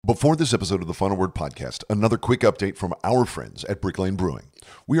Before this episode of the Final Word podcast, another quick update from our friends at Brick Lane Brewing.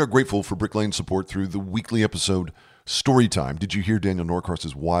 We are grateful for Brick Lane's support through the weekly episode Storytime. Did you hear Daniel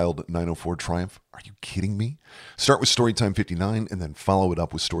Norcross's wild 904 triumph? Are you kidding me? Start with Storytime 59 and then follow it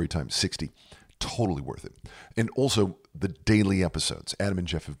up with Storytime 60. Totally worth it. And also the daily episodes. Adam and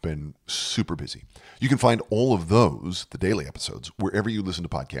Jeff have been super busy. You can find all of those, the daily episodes, wherever you listen to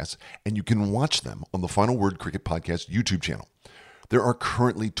podcasts, and you can watch them on the Final Word Cricket Podcast YouTube channel. There are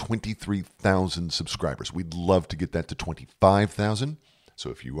currently 23,000 subscribers. We'd love to get that to 25,000. So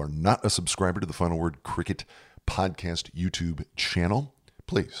if you are not a subscriber to the Final Word Cricket Podcast YouTube channel,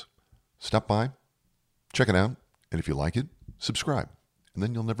 please stop by, check it out, and if you like it, subscribe, and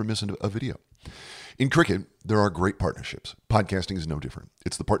then you'll never miss a video. In cricket, there are great partnerships. Podcasting is no different.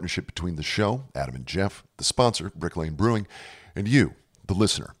 It's the partnership between the show, Adam and Jeff, the sponsor, Brick Lane Brewing, and you, the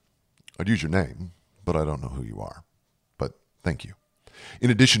listener. I'd use your name, but I don't know who you are. But thank you.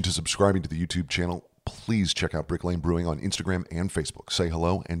 In addition to subscribing to the YouTube channel, please check out Brick Lane Brewing on Instagram and Facebook. Say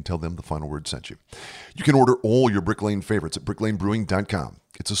hello and tell them the Final Word sent you. You can order all your Brick Lane favorites at bricklanebrewing.com.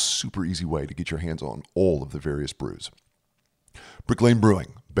 It's a super easy way to get your hands on all of the various brews. Brick Lane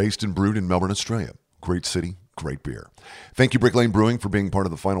Brewing, based and brewed in Melbourne, Australia. Great city, great beer. Thank you, Brick Lane Brewing, for being part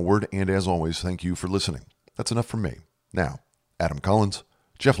of the Final Word, and as always, thank you for listening. That's enough from me. Now, Adam Collins,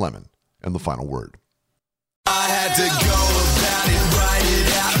 Jeff Lemon, and the Final Word. I had to go about it, write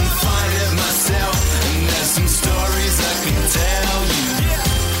it out and find it myself. And there's some stories I can tell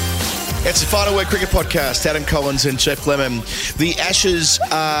you. It's the Final Word Cricket Podcast. Adam Collins and Jeff Lemon. The Ashes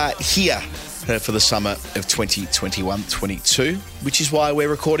are here for the summer of 2021-22, which is why we're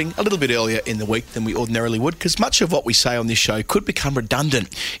recording a little bit earlier in the week than we ordinarily would, because much of what we say on this show could become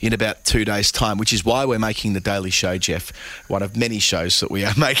redundant in about 2 days' time, which is why we're making the Daily Show, Jeff, one of many shows that we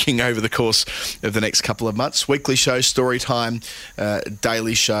are making over the course of the next couple of months. Weekly shows, story time,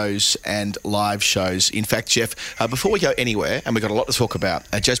 daily shows and live shows. In fact, Jeff, before we go anywhere, and we've got a lot to talk about,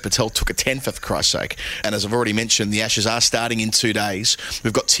 Ajaz Patel took a 10 for Christ's sake, and as I've already mentioned, the Ashes are starting in 2 days.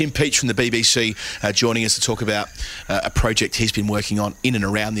 We've got Tim Peach from the BBC joining us to talk about a project he's been working on in and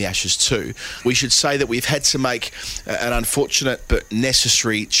around the Ashes too. We should say that we've had to make an unfortunate but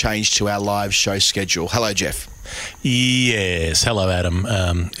necessary change to our live show schedule. Hello, Jeff. Yes, hello, Adam.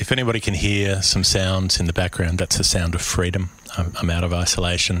 If anybody can hear some sounds in the background, that's the sound of freedom. I'm out of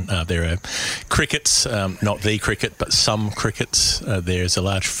isolation. There are crickets, not the cricket, but some crickets. There's a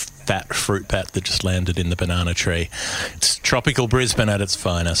large fat fruit bat that just landed in the banana tree. It's tropical Brisbane at its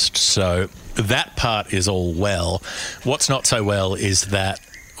finest. So that part is all well. What's not so well is that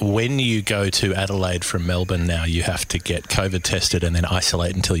when you go to Adelaide from Melbourne now, you have to get COVID tested and then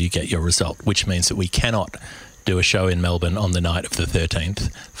isolate until you get your result, which means that we cannot do a show in Melbourne on the night of the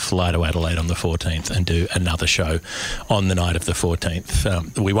 13th, fly to Adelaide on the 14th and do another show on the night of the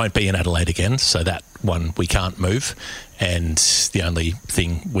 14th. We won't be in Adelaide again, so that one we can't move. And the only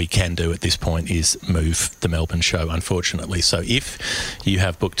thing we can do at this point is move the Melbourne show, unfortunately. So if you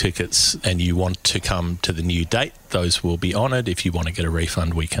have booked tickets and you want to come to the new date, those will be honoured. If you want to get a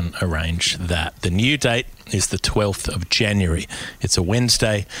refund, we can arrange that. The new date is the 12th of January. It's a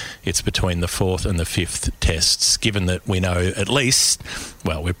Wednesday. It's between the 4th and the 5th tests. Given that we know at least,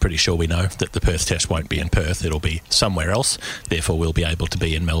 well, we're pretty sure we know that the Perth test won't be in Perth. It'll be somewhere else. Therefore, we'll be able to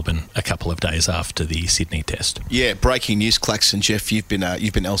be in Melbourne a couple of days after the Sydney test. Yeah, breaking news, Claxon. Jeff, you've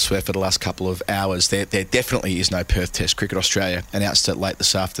been elsewhere for the last couple of hours. There definitely is no Perth test. Cricket Australia announced it late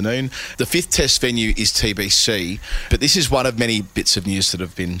this afternoon. The 5th test venue is TBC, but this is one of many bits of news that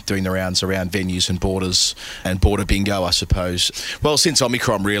have been doing the rounds around venues and borders and border bingo, I suppose. Well, since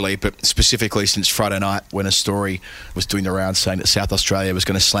Omicron, really, but specifically since Friday night when a story was doing the rounds saying that South Australia was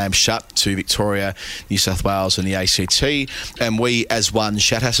going to slam shut to Victoria, New South Wales and the ACT. And we, as one,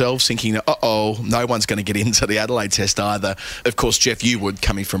 shat ourselves thinking that, no one's going to get into the Adelaide test either. Of course, Jeff, you would,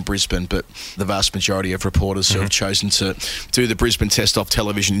 coming from Brisbane, but the vast majority of reporters who have chosen to do the Brisbane test off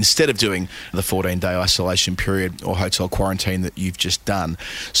television instead of doing the 14-day isolation period or hotel quarantine that you've just done.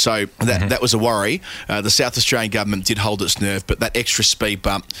 So that was a worry. The South Australian government did hold its nerve, but that extra speed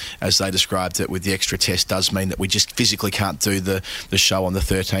bump, as they described it, with the extra test does mean that we just physically can't do the show on the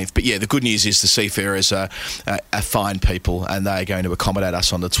 13th. But yeah, the good news is the seafarers are fine people and they are going to accommodate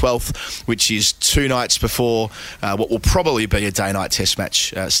us on the 12th, which is 2 nights before what will probably be a day-night test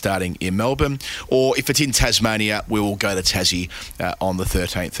match starting in Melbourne. Or if it's in Tasmania, we will go to Tassie on the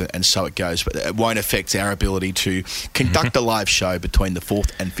 13th, and so it goes. But it won't affect our ability to conduct a live show between the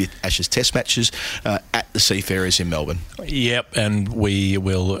 4th and 5th Ashes test matches at the Seafarers in Melbourne. Yep, and we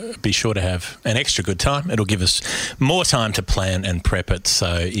will be sure to have an extra good time. It'll give us more time to plan and prep it.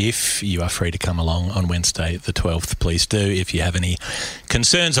 So if you are free to come along on Wednesday the 12th, please do. If you have any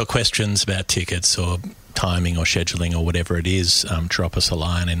concerns or questions about tickets or timing or scheduling or whatever it is, drop us a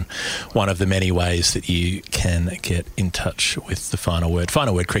line in one of the many ways that you can get in touch with the Final Word.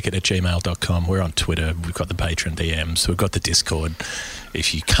 finalwordcricket@gmail.com. We're on Twitter. We've got the Patreon DMs. We've got the Discord.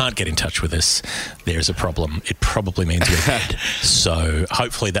 If you can't get in touch with us, there's a problem. It probably means we're dead. So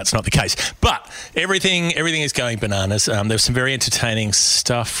hopefully that's not the case. But everything is going bananas. There's some very entertaining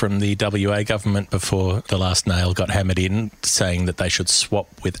stuff from the WA government before the last nail got hammered in, saying that they should swap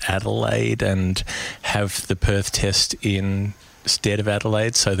with Adelaide and have the Perth test instead of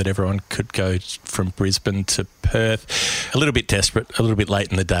Adelaide so that everyone could go from Brisbane to Perth. A little bit desperate, a little bit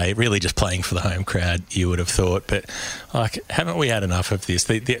late in the day, really just playing for the home crowd, you would have thought. But haven't we had enough of this?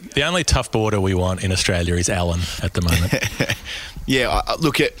 The only tough border we want in Australia is Allen at the moment. Yeah,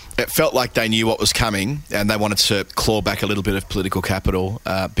 look, it felt like they knew what was coming and they wanted to claw back a little bit of political capital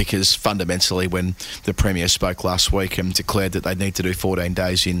because fundamentally when the Premier spoke last week and declared that they'd need to do 14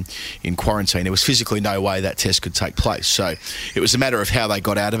 days in quarantine, there was physically no way that test could take place. So it was a matter of how they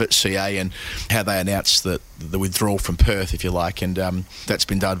got out of it, CA, and how they announced the withdrawal from Perth, if you like, and that's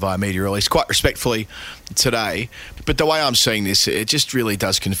been done via media release quite respectfully today. But the way I'm seeing this, it just really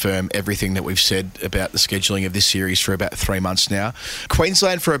does confirm everything that we've said about the scheduling of this series for about 3 months now.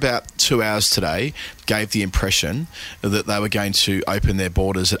 Queensland, for about 2 hours today, gave the impression that they were going to open their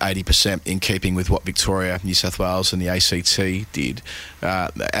borders at 80% in keeping with what Victoria, New South Wales and the ACT did.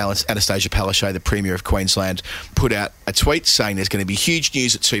 Anastasia Palaszczuk, the Premier of Queensland, put out a tweet saying there's going to be huge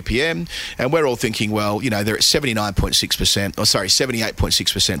news at 2 p.m. and we're all thinking, well, you know, they're at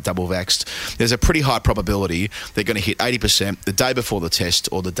 78.6% double vaxxed. There's a pretty high probability they're going to hit 80% the day before the test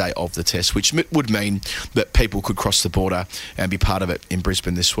or the day of the test, which would mean that people could cross the border and be part of it in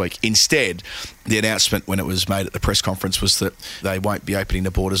Brisbane this week. Instead, the announcement when it was made at the press conference was that they won't be opening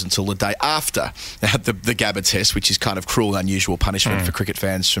the borders until the day after the Gabba test, which is kind of cruel and unusual punishment for cricket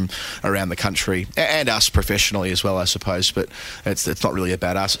fans from around the country and us professionally as well, I suppose. But it's not really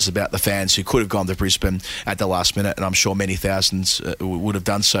about us. It's about the fans who could have gone to Brisbane at the last minute, and I'm sure many thousands would have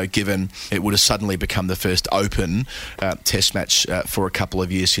done so, given it would have suddenly become the first open test match for a couple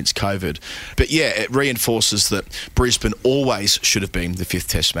of years since COVID. But yeah, it reinforces that Brisbane always should have been the 5th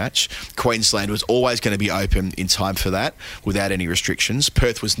test match. Queensland was always going to be open in time for that without any restrictions.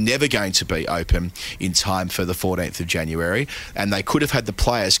 Perth was never going to be open in time for the 14th of January, and they could have had the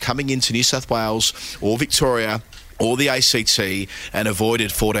players coming into New South Wales or Victoria or the ACT and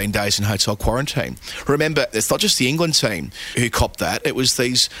avoided 14 days in hotel quarantine. Remember, it's not just the England team who copped that. It was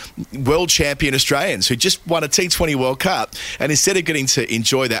these world champion Australians who just won a T20 World Cup, and instead of getting to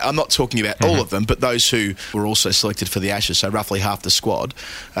enjoy that, I'm not talking about all of them, but those who were also selected for the Ashes, so roughly half the squad,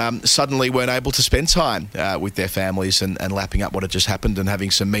 suddenly weren't able to spend time with their families and lapping up what had just happened and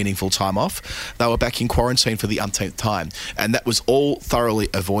having some meaningful time off. They were back in quarantine for the umpteenth time, and that was all thoroughly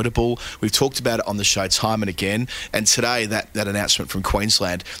avoidable. We've talked about it on the show time and again. And today, that announcement from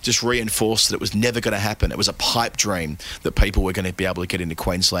Queensland just reinforced that it was never going to happen. It was a pipe dream that people were going to be able to get into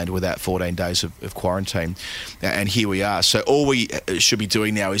Queensland without 14 days of quarantine. And here we are. So all we should be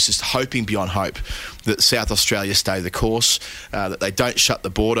doing now is just hoping beyond hope that South Australia stay the course, that they don't shut the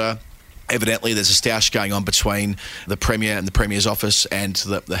border. Evidently, there's a stoush going on between the Premier and the Premier's office and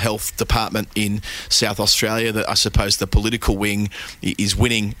the Health Department in South Australia that I suppose the political wing is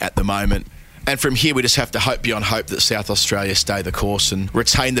winning at the moment. And from here, we just have to hope beyond hope that South Australia stay the course and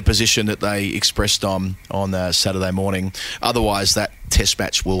retain the position that they expressed on Saturday morning. Otherwise, that test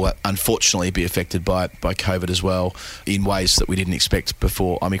match will unfortunately be affected by COVID as well in ways that we didn't expect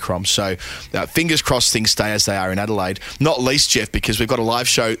before Omicron. So fingers crossed things stay as they are in Adelaide. Not least, Jeff, because we've got a live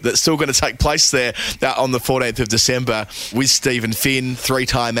show that's still going to take place there on the 14th of December with Stephen Finn,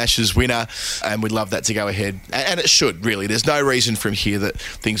 3-time Ashes winner, and we'd love that to go ahead. And it should, really. There's no reason from here that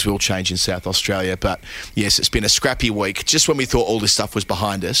things will change in South Australia. But yes, it's been a scrappy week. Just when we thought all this stuff was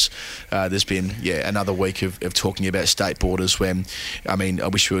behind us, there's been another week of talking about state borders when, I mean, I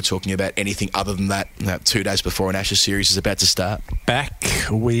wish we were talking about anything other than that 2 days before an Ashes series is about to start. Back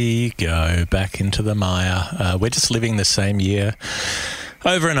we go, back into the mire. We're just living the same year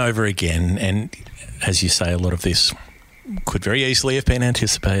over and over again. And as you say, a lot of this could very easily have been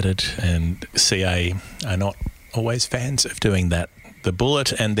anticipated, and CA are not always fans of doing that. the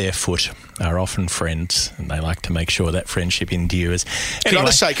bullet and their foot are often friends, and they like to make sure that friendship endures. Anyway,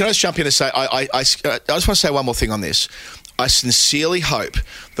 Can I just jump in and say, I just want to say one more thing on this. I sincerely hope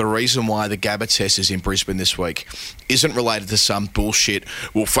the reason why the Gabba test is in Brisbane this week isn't related to some bullshit,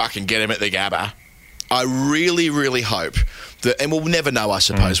 we'll fucking get him at the Gabba. I really, really hope that, and we'll never know, I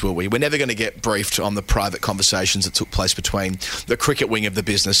suppose, will we? We're never going to get briefed on the private conversations that took place between the cricket wing of the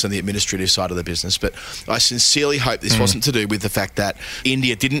business and the administrative side of the business. But I sincerely hope this wasn't to do with the fact that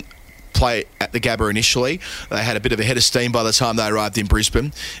India didn't play at the Gabba initially. They had a bit of a head of steam by the time they arrived in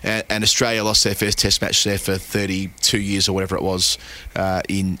Brisbane, and Australia lost their first test match there for 32 years or whatever it was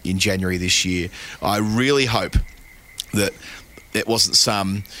in January this year. I really hope that it wasn't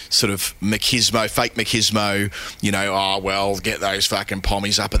some sort of machismo, fake machismo, get those fucking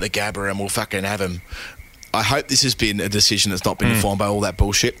pommies up at the Gabba and we'll fucking have them. I hope this has been a decision that's not been informed by all that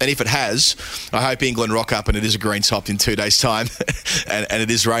bullshit. And if it has, I hope England rock up and it is a green topped in 2 days' time and it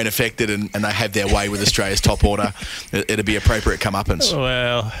is rain affected and they have their way with Australia's top order. It'll be appropriate comeuppance.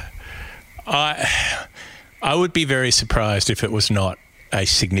 Well, I would be very surprised if it was not a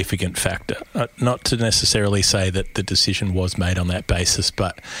significant factor. Not to necessarily say that the decision was made on that basis,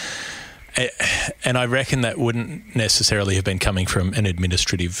 but... And I reckon that wouldn't necessarily have been coming from an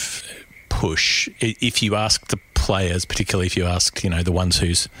administrative push. If you ask the players, particularly if you ask, the ones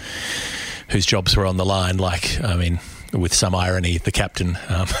whose jobs were on the line, with some irony, the captain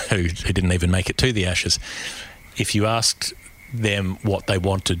who didn't even make it to the Ashes, if you asked them what they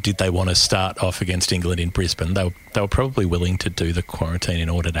wanted, did they want to start off against England in Brisbane, they were probably willing to do the quarantine in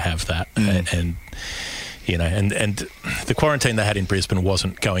order to have that. And the quarantine they had in Brisbane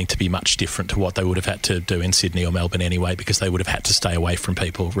wasn't going to be much different to what they would have had to do in Sydney or Melbourne anyway, because they would have had to stay away from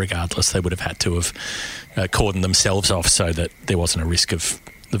people regardless. They would have had to have cordoned themselves off so that there wasn't a risk of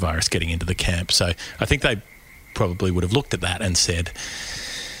the virus getting into the camp. So I think they probably would have looked at that and said,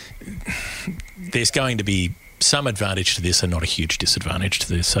 there's going to be some advantage to this and not a huge disadvantage to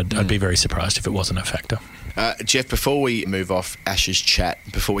this. I'd be very surprised if it wasn't a factor. Jeff, before we move off Ashes chat,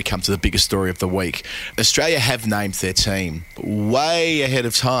 before we come to the biggest story of the week, Australia have named their team way ahead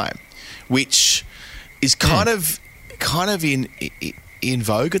of time, which is kind of in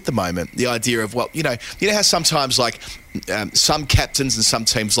vogue at the moment. The idea of, you know how sometimes some captains and some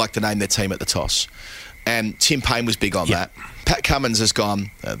teams like to name their team at the toss, and Tim Payne was big on that. Pat Cummins has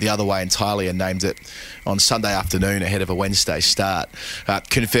gone the other way entirely and named it on Sunday afternoon ahead of a Wednesday start,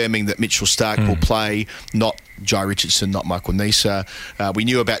 confirming that Mitchell Starc will play, not Jai Richardson, not Michael Neser. We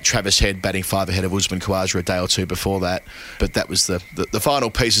knew about Travis Head batting 5 ahead of Usman Khawaja a day or two before that, but that was the final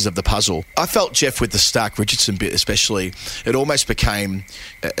pieces of the puzzle. I felt, Jeff, with the Starc-Richardson bit especially, it almost became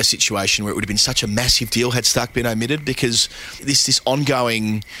a situation where it would have been such a massive deal had Starc been omitted, because this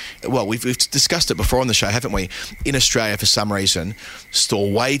ongoing... Well, we've discussed it before on the show, haven't we? In Australia, for some reason,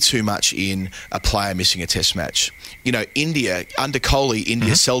 store way too much in a player missing a test match. India, under Kohli,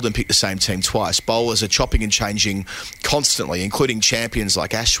 India seldom picked the same team twice. Bowlers are chopping and changing constantly, including champions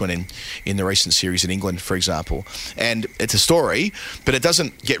like Ashwin in the recent series in England, for example. And it's a story, but it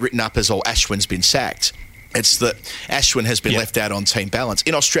doesn't get written up as, Ashwin's been sacked. It's that Ashwin has been left out on team balance.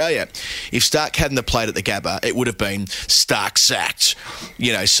 In Australia, if Starc hadn't have played at the Gabba, it would have been Starc sacked.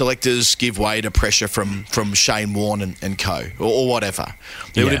 Selectors give way to pressure from Shane Warne and co, or whatever.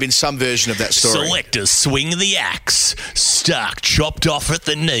 There would have been some version of that story. Selectors swing the axe. Starc chopped off at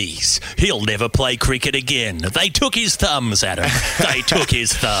the knees. He'll never play cricket again. They took his thumbs at him. They took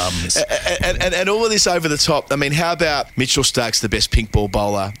his thumbs. And all of this over the top. I mean, how about Mitchell Starc's the best pink ball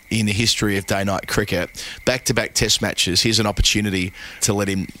bowler in the history of day-night cricket? Back-to-back test matches. Here's an opportunity to let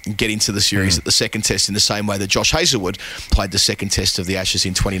him get into the series at the second test in the same way that Josh Hazlewood played the second test of the Ashes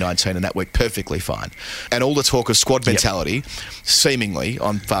in 2019, and that worked perfectly fine. And all the talk of squad mentality, seemingly,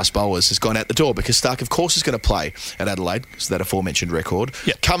 on fast bowlers has gone out the door, because Starc, of course, is going to play at Adelaide, because of that aforementioned record.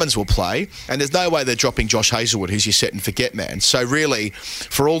 Cummins will play, and there's no way they're dropping Josh Hazlewood, who's your set-and-forget man. So really,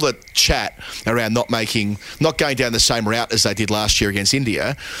 for all the chat around not going down the same route as they did last year against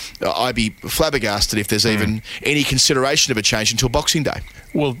India, I'd be flabbergasted if there's even any consideration of a change until Boxing Day.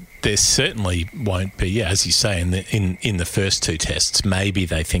 Well, there certainly won't be, as you say, in the first 2 tests. Maybe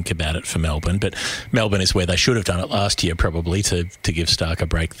they think about it for Melbourne, but Melbourne is where they should have done it last year, probably, to give Starc a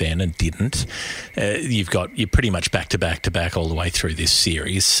break then, and didn't. You're pretty much back to back all the way through this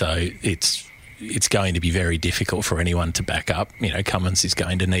series, so it's going to be very difficult for anyone to back up. Cummins is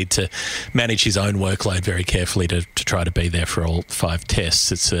going to need to manage his own workload very carefully to try to be there for all 5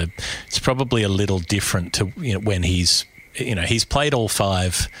 tests. It's probably a little different to when he's played all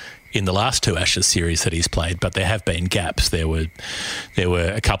 5 in the last 2 Ashes series that he's played, but there have been gaps. There were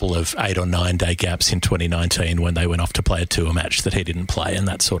a couple of 8 or 9 day gaps in 2019 when they went off to play a tour match that he didn't play and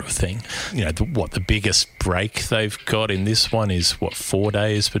that sort of thing. You know, the biggest break they've got in this one is 4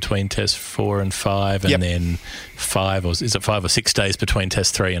 days between Test 4 and 5, and then 5 or 6 days between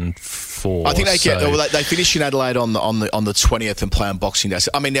Test 3 and 4. I think they finish in Adelaide on the 20th and play on Boxing Day.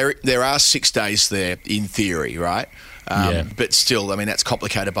 So, I mean, there are 6 days there in theory, right? But still, I mean, that's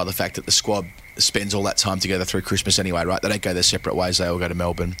complicated by the fact that the squad spends all that time together through Christmas anyway, right? They don't go their separate ways. They all go to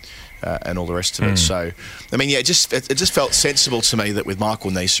Melbourne and all the rest of it. So, I mean, it just felt sensible to me that with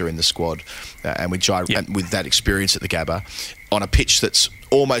Michael Neser in the squad and with and with that experience at the Gabba, on a pitch that's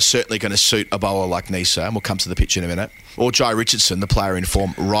almost certainly going to suit a bowler like Neser, and we'll come to the pitch in a minute, or Jai Richardson, the player in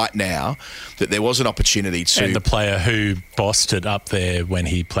form right now, that there was an opportunity to... And the player who bossed it up there when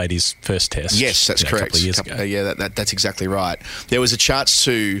he played his first test. Yes, that's correct. A couple of years ago. That's exactly right. There was a chance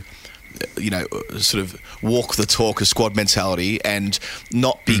to... sort of walk the talk of squad mentality and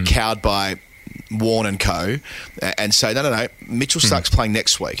not be cowed by Warne and co. and say, no, Mitchell Starc's playing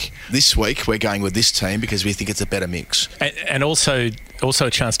next week. This week we're going with this team because we think it's a better mix. And also a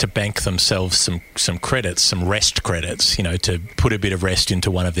chance to bank themselves some credits, some rest credits, to put a bit of rest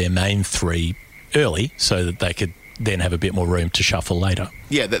into one of their main 3 early so that they could then have a bit more room to shuffle later.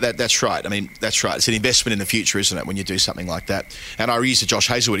 Yeah, that's right. I mean, that's right. It's an investment in the future, isn't it, when you do something like that? And I used the Josh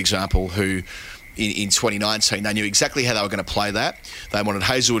Hazlewood example, who in 2019, they knew exactly how they were going to play that. They wanted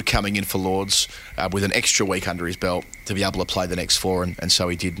Hazlewood coming in for Lords with an extra week under his belt to be able to play the next 4, and so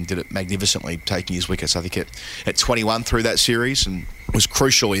he did, and did it magnificently, taking his wickets, I think, at 21 through that series, and was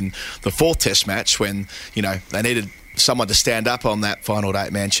crucial in the 4th Test match when, they needed someone to stand up on that final day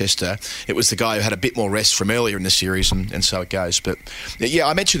at Manchester. It was the guy who had a bit more rest from earlier in the series, and so it goes. But yeah,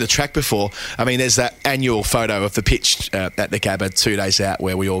 I mentioned the track before. I mean, there's that annual photo of the pitch at the Gabba 2 days out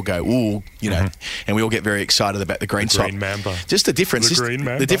where we all go, ooh, and we all get very excited about the green top. Green Mamba. Just the difference.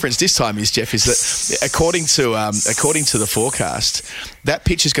 The difference this time is, Jeff, is that according to the forecast, that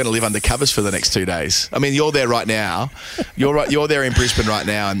pitch is going to live under covers for the next 2 days. I mean, you're there right now. You're there in Brisbane right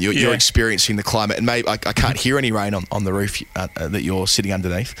now, and you're experiencing the climate. And maybe I can't hear any rain on the roof that you're sitting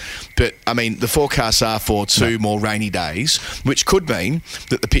underneath. But, I mean, the forecasts are for 2 more rainy days, which could mean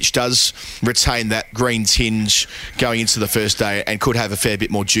that the pitch does retain that green tinge going into the first day and could have a fair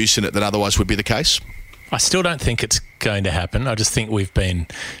bit more juice in it than otherwise would be the case. I still don't think it's going to happen. I just think we've been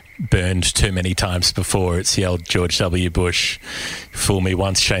burned too many times before. It's the old George W. Bush, fool me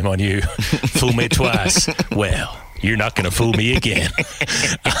once, shame on you. Fool me twice. Well, you're not going to fool me again.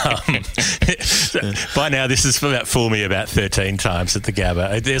 By now, this is about fool me about 13 times at the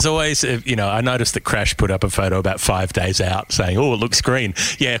Gabba. There's always, I noticed that Crash put up a photo about 5 days out saying, oh, it looks green.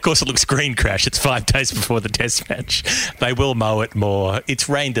 Yeah, of course it looks green, Crash. It's 5 days before the Test match. They will mow it more. It's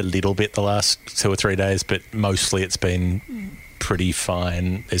rained a little bit the last 2 or 3 days, but mostly it's been pretty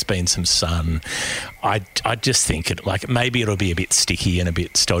fine. There's been some sun. I just think maybe it'll be a bit sticky and a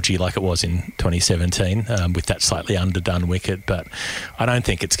bit stodgy like it was in 2017 with that slightly underdone wicket, but I don't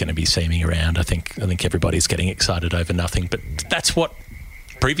think it's going to be seaming around. I think everybody's getting excited over nothing, but that's what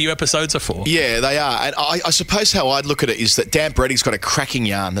preview episodes are for. Yeah, they are. And I suppose how I'd look at it is that Dan Breddy's got a cracking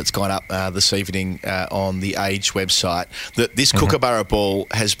yarn that's gone up this evening on the Age website, that this Kookaburra ball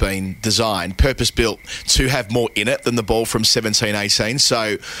has been designed, purpose-built, to have more in it than the ball from 17-18.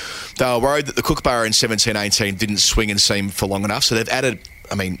 So they were worried that the Kookaburra in 17-18 didn't swing and seam for long enough, so they've added,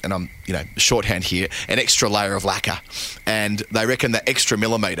 and I'm, shorthand here, an extra layer of lacquer. And they reckon that extra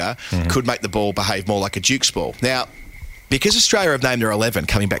millimetre could make the ball behave more like a Duke's ball. Now, because Australia have named their 11,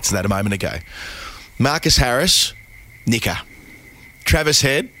 coming back to that a moment ago, Marcus Harris, nicker. Travis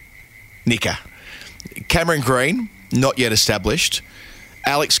Head, nicker. Cameron Green, not yet established.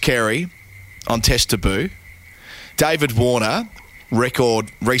 Alex Carey, on Test debut. David Warner,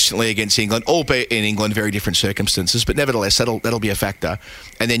 record recently against England, albeit in England, very different circumstances, but nevertheless, that'll be a factor.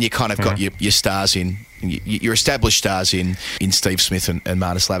 And then you kind of got your stars in, your established stars in Steve Smith and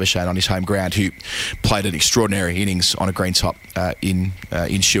Marnus Labuschagne on his home ground, who played an extraordinary innings on a green top in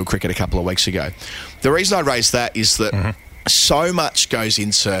Shield cricket a couple of weeks ago. The reason I raise that is that so much goes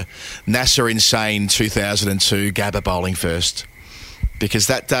into Nasser Insane 2002 Gabba bowling first. Because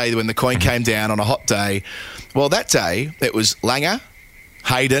that day when the coin came down on a hot day, well, that day it was Langer,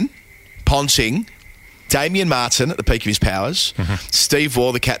 Hayden, Ponting, Damien Martin at the peak of his powers, Steve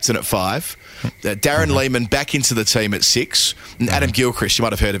Waugh, the captain, at 5, Darren Lehman back into the team at 6, and Adam Gilchrist, you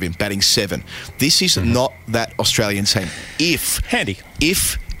might have heard of him, batting 7. This is not that Australian team. If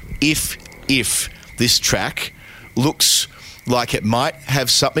this track looks like it might have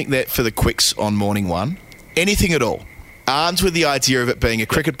something there for the quicks on morning one, anything at all, armed with the idea of it being a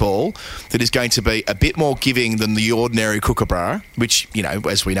cricket ball that is going to be a bit more giving than the ordinary kookaburra, which,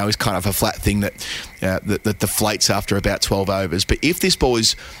 as we know, is kind of a flat thing that deflates after about 12 overs. But if this ball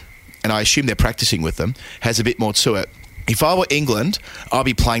is, and I assume they're practicing with them, has a bit more to it, if I were England, I'd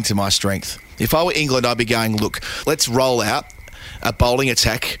be playing to my strength. If I were England, I'd be going, look, let's roll out a bowling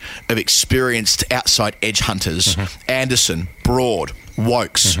attack of experienced outside edge hunters. Anderson, Broad,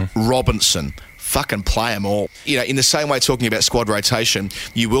 Wokes, Robinson. Fucking play them all. In the same way, talking about squad rotation,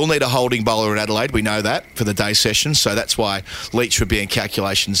 you will need a holding bowler at Adelaide. We know that for the day session, so that's why Leach would be in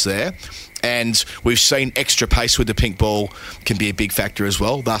calculations there. And we've seen extra pace with the pink ball can be a big factor as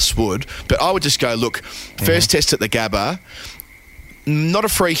well, thus would. But I would just go, look, first test at the Gabba, not a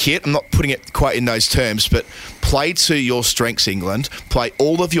free hit, I'm not putting it quite in those terms, but play to your strengths, England. Play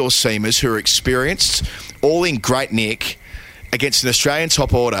all of your seamers who are experienced, all in great nick, against an Australian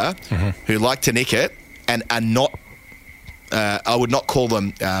top order who like to nick it and are not, I would not call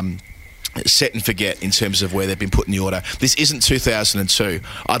them set and forget in terms of where they've been put in the order. This isn't 2002.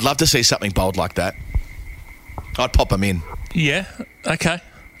 I'd love to see something bold like that. I'd pop them in. Yeah, okay.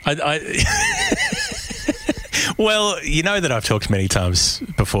 Well, you know that I've talked many times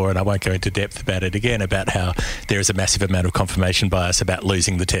before, and I won't go into depth about it again, about how there is a massive amount of confirmation bias about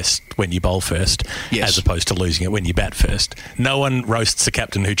losing the test when you bowl first, as opposed to losing it when you bat first. No one roasts a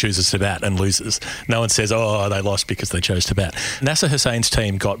captain who chooses to bat and loses. No one says, oh, they lost because they chose to bat. Nasser Hussein's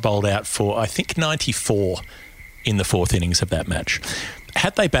team got bowled out for, I think, 94 in the fourth innings of that match.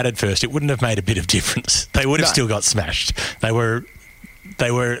 Had they batted first, it wouldn't have made a bit of difference. They would have still got smashed. They were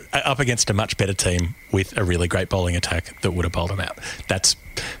up against a much better team with a really great bowling attack that would have bowled them out. That's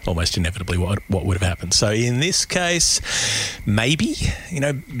almost inevitably what would have happened. So in this case, maybe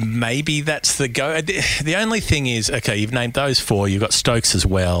that's the go. The only thing is, okay, you've named those four. You've got Stokes as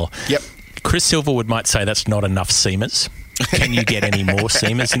well. Yep. Chris Silverwood might say that's not enough seamers. Can you get any more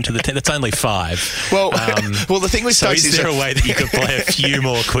seamers into the team? That's only 5. Well, the thing with Stokes is there a way that you could play a few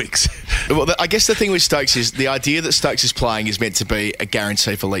more quicks? Well, I guess the thing with Stokes is the idea that Stokes is playing is meant to be a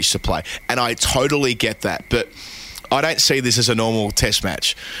guarantee for Leach to play. And I totally get that. But I don't see this as a normal test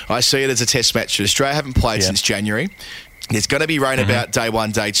match. I see it as a test match that Australia haven't played since January. There's going to be rain about day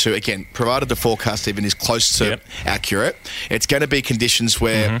 1, day 2. Again, provided the forecast even is close to accurate. It's going to be conditions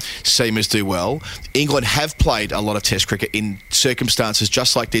where seamers do well. England have played a lot of test cricket in circumstances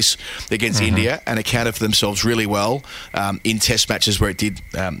just like this against India and accounted for themselves really well in test matches where it did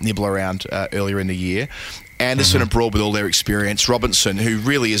nibble around earlier in the year. Anderson and Broad with all their experience. Robinson, who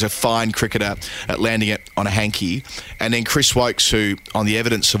really is a fine cricketer at landing it on a hanky. And then Chris Wokes, who, on the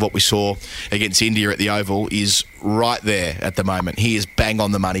evidence of what we saw against India at the Oval, is right there at the moment. He is bang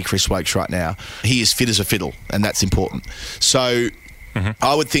on the money, Chris Wokes, right now. He is fit as a fiddle, and that's important. So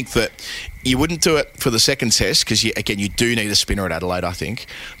I would think that you wouldn't do it for the second test because, again, you do need a spinner at Adelaide, I think.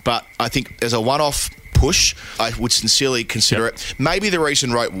 But I think as a one-off push, I would sincerely consider it. Maybe the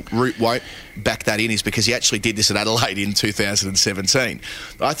reason Root won't back that in is because he actually did this at Adelaide in 2017.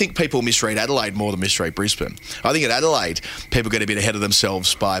 I think people misread Adelaide more than misread Brisbane. I think at Adelaide, people get a bit ahead of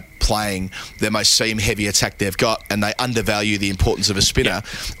themselves by playing their most seam-heavy attack they've got, and they undervalue the importance of a spinner.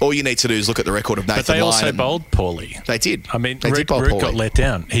 All you need to do is look at the record of Nathan Lyon. But they also bowled poorly. They did. I mean, Root got let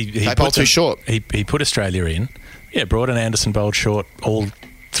down. They bowled too short. He put Australia in. Yeah, Broad and Anderson bowled short all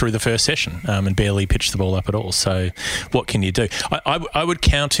through the first session and barely pitched the ball up at all. So what can you do? I would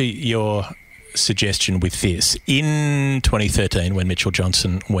counter your suggestion with this. In 2013, when Mitchell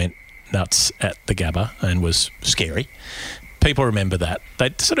Johnson went nuts at the Gabba and was scary, people remember that.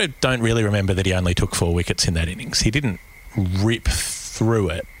 They sort of don't really remember that he only took 4 wickets in that innings. He didn't rip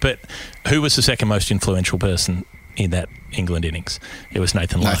through it. But who was the second most influential person in that England innings? It was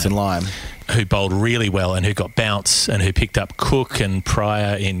Nathan Lyon, who bowled really well and who got bounce and who picked up Cook and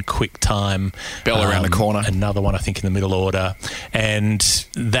Pryor in quick time. Bell around the corner. Another one, I think, in the middle order. And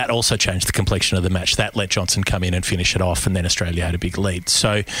that also changed the complexion of the match. That let Johnson come in and finish it off, and then Australia had a big lead.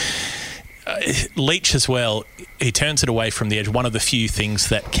 So Leach as well, he turns it away from the edge. One of the few things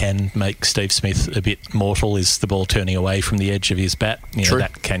that can make Steve Smith a bit mortal is the ball turning away from the edge of his bat. True.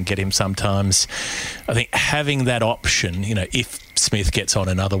 That can get him sometimes. I think having that option, if Smith gets on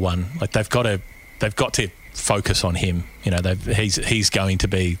another one, like they've got to focus on him. He's going to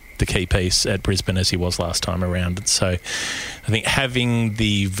be the key piece at Brisbane as he was last time around. And so I think having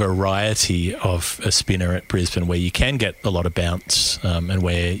the variety of a spinner at Brisbane where you can get a lot of bounce and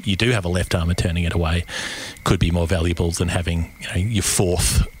where you do have a left armer turning it away could be more valuable than having your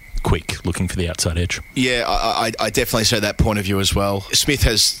fourth quick looking for the outside edge. Yeah, I definitely see that point of view as well. Smith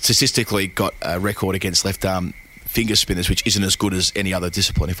has statistically got a record against left arm finger spinners, which isn't as good as any other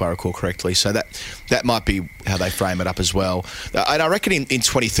discipline, if I recall correctly. So that might be how they frame it up as well. And I reckon in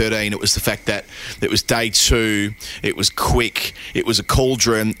 2013 it was the fact that it was day 2, it was quick, it was a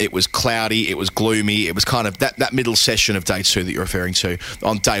cauldron, it was cloudy, it was gloomy, it was kind of that middle session of day 2 that you're referring to.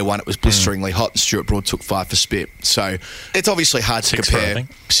 On day 1 it was blisteringly hot and Stuart Broad took 5 for spit. So it's obviously hard to compare.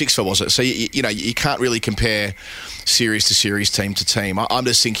 6 for, was it? So you can't really compare series to series, team to team. I'm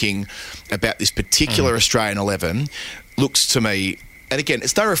just thinking about this particular Australian 11. Looks to me, and again,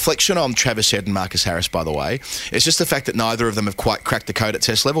 it's no reflection on Travis Head and Marcus Harris, by the way. It's just the fact that neither of them have quite cracked the code at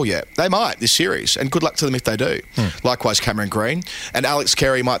test level yet. They might this series, and good luck to them if they do. Likewise, Cameron Green. And Alex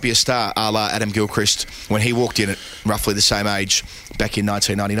Carey might be a star, a la Adam Gilchrist, when he walked in at roughly the same age back in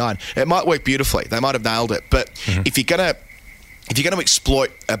 1999. It might work beautifully. They might have nailed it. But if you're going to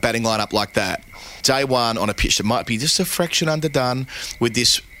exploit a batting lineup like that, day 1 on a pitch that might be just a fraction underdone with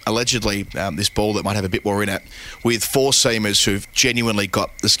this, allegedly, this ball that might have a bit more in it, with 4 seamers who've genuinely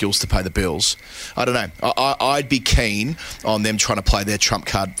got the skills to pay the bills. I don't know. I'd be keen on them trying to play their trump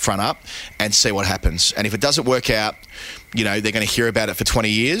card front up and see what happens. And if it doesn't work out, they're going to hear about it for 20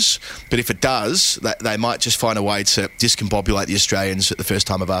 years. But if it does, they might just find a way to discombobulate the Australians at the first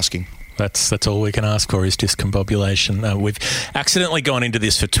time of asking. That's all we can ask for is discombobulation. We've accidentally gone into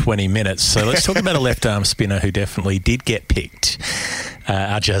this for 20 minutes, so let's talk about a left-arm spinner who definitely did get picked,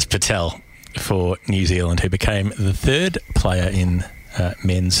 Ajaz Patel for New Zealand, who became the 3rd player in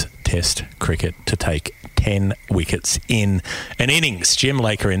men's Test cricket to take 10 wickets in an innings. Jim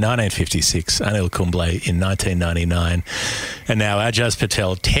Laker in 1956, Anil Kumble in 1999, and now Ajaz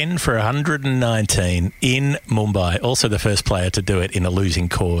Patel, 10 for 119 in Mumbai. Also the first player to do it in a losing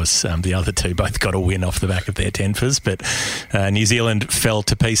cause. The other 2 both got a win off the back of their 10 fers, but New Zealand fell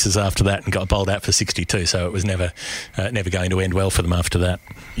to pieces after that and got bowled out for 62, so it was never going to end well for them after that.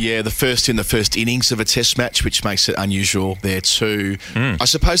 Yeah, the first in the first innings of a Test match, which makes it unusual there too. I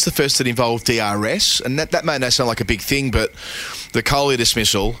suppose the first that involved DRS, and that may not sound like a big thing, but the Kohli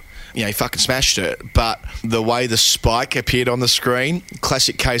dismissal, he fucking smashed it. But the way the spike appeared on the screen,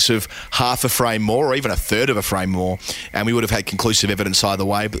 classic case of half a frame more or even a third of a frame more, and we would have had conclusive evidence either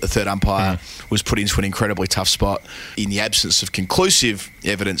way, but the third umpire was put into an incredibly tough spot. In the absence of conclusive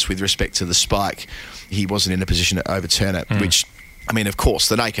evidence with respect to the spike, he wasn't in a position to overturn it, which... of course,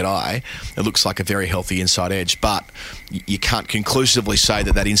 the naked eye, it looks like a very healthy inside edge, but you can't conclusively say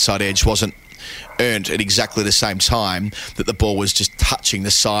that inside edge wasn't earned at exactly the same time that the ball was just touching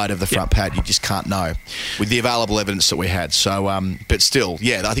the side of the front pad. You just can't know with the available evidence that we had. So, but still,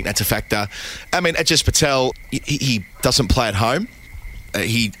 I think that's a factor. Ajaz Patel, he doesn't play at home.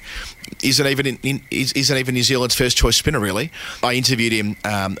 He isn't even New Zealand's first choice spinner, really. I interviewed him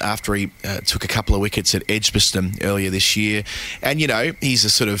after he took a couple of wickets at Edgbaston earlier this year, and he's a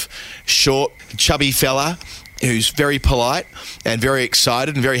sort of short, chubby fella who's very polite and very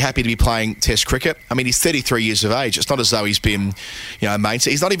excited and very happy to be playing Test cricket. He's 33 years of age. It's not as though he's been, mainstay.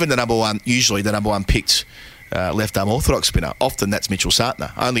 He's not even usually the number one picked left-arm orthodox spinner. Often that's Mitchell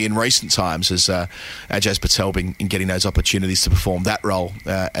Santner. Only in recent times has Ajaz Patel been getting those opportunities to perform that role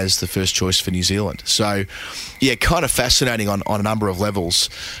as the first choice for New Zealand. So, kind of fascinating on a number of levels.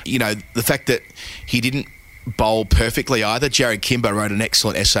 The fact that he didn't bowl perfectly either. Jared Kimber wrote an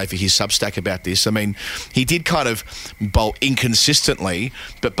excellent essay for his Substack about this. He did kind of bowl inconsistently,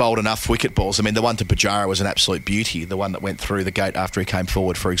 but bowled enough wicket balls. The one to Pujara was an absolute beauty, the one that went through the gate after he came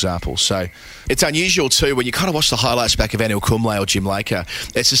forward, for example. So it's unusual too, when you kind of watch the highlights back of Anil Kumble or Jim Laker,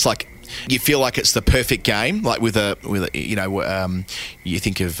 it's just like, you feel like it's the perfect game, like with you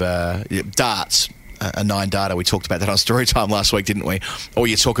think of darts, a 9-darter. We talked about that on Storytime last week, didn't we? Or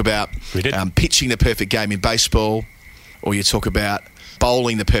you talk about pitching the perfect game in baseball, or you talk about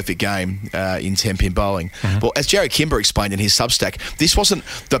bowling the perfect game in 10-pin bowling. Well, as Jared Kimber explained in his Substack, this wasn't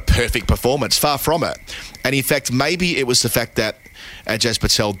the perfect performance, far from it. And in fact, maybe it was the fact that Ajaz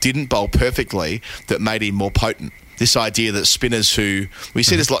Patel didn't bowl perfectly that made him more potent. This idea that spinners who... We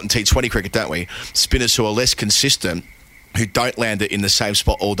see this a lot in T20 cricket, don't we? Spinners who are less consistent, who don't land it in the same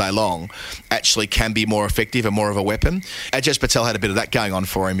spot all day long, actually can be more effective and more of a weapon. Ajaz Patel had a bit of that going on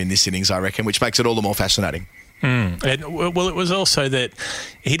for him in this innings, I reckon, which makes it all the more fascinating. And, well, it was also that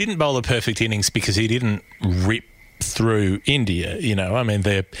he didn't bowl a perfect innings because he didn't rip through India.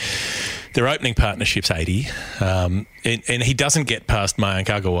 Their opening partnership's 80, and he doesn't get past Mayank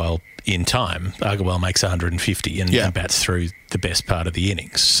Agarwal in time. Agarwal makes 150 and bats through the best part of the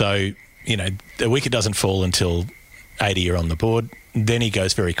innings. So, the wicket doesn't fall until 80 are on the board. Then he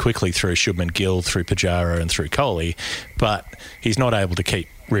goes very quickly through Shubman Gill, through Pujara and through Kohli, but he's not able to keep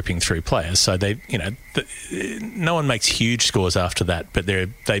ripping through players. So no one makes huge scores after that, but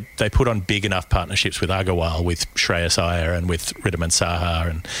they put on big enough partnerships with Agarwal, with Shreyas Iyer, and with Riddiman Saha,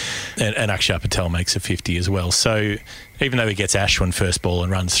 and Ajaz Patel makes a 50 as well. So even though he gets Ashwin first ball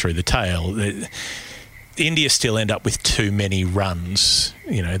and runs through the tail, India still end up with too many runs.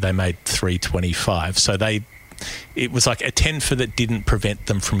 They made 325, so it was like a 10 for that didn't prevent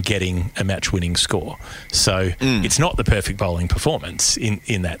them from getting a match-winning score. So it's not the perfect bowling performance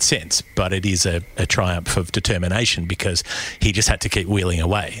in that sense, but it is a triumph of determination, because he just had to keep wheeling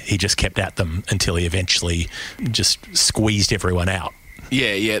away. He just kept at them until he eventually just squeezed everyone out.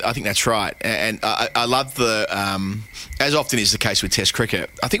 Yeah, I think that's right. And I love as often is the case with Test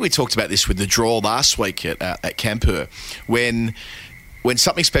cricket, I think we talked about this with the draw last week at Kanpur, when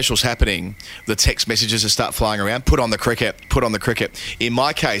something special is happening, the text messages will start flying around, put on the cricket. In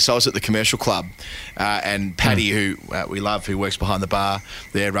my case, I was at the commercial club, and Paddy, who we love, who works behind the bar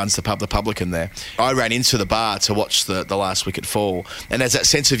there, runs the pub, the Publican there. I ran into the bar to watch the last wicket fall. And there's that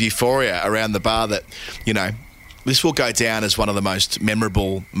sense of euphoria around the bar that, this will go down as one of the most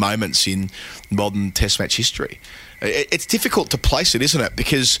memorable moments in modern Test match history. It's difficult to place it, isn't it?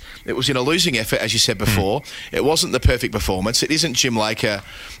 Because it was in a losing effort, as you said before. It wasn't the perfect performance. It isn't Jim Laker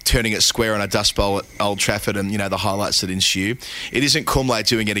turning it square on a dust bowl at Old Trafford and, the highlights that ensue. It isn't Kumble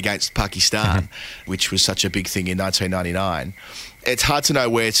doing it against Pakistan, which was such a big thing in 1999. It's hard to know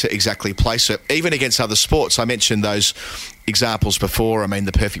where to exactly place it, even against other sports. I mentioned those examples before. I mean,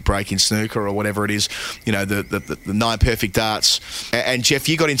 the perfect break in snooker or whatever it is, the 9 perfect darts. And Jeff,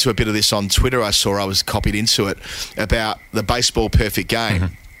 you got into a bit of this on Twitter. I was copied into it, about the baseball perfect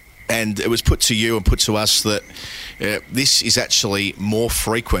game. And it was put to you and put to us that this is actually more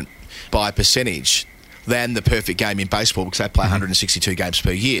frequent by percentage than the perfect game in baseball, because they play 162 games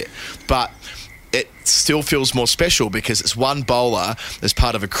per year. But it still feels more special because it's one bowler as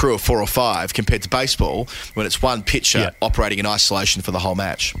part of a crew of 4 or 5, compared to baseball when it's one pitcher operating in isolation for the whole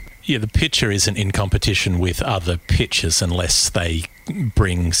match. Yeah, the pitcher isn't in competition with other pitchers unless they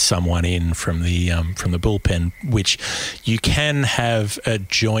bring someone in from the bullpen, which you can have a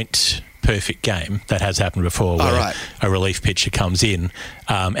joint perfect game. That has happened before, where a relief pitcher comes in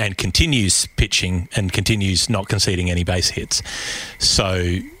and continues pitching and continues not conceding any base hits.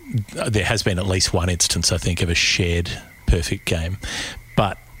 So there has been at least one instance, I think, of a shared perfect game.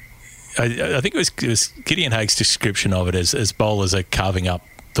 But I think it was Gideon Haig's description of it as bowlers are carving up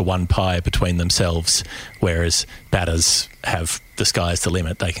the one pie between themselves, whereas batters have the sky's the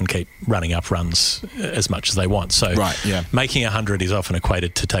limit. They can keep running up runs as much as they want. So making 100 is often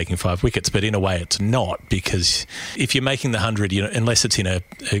equated to taking 5 wickets, but in a way it's not, because if you're making the 100, unless it's in a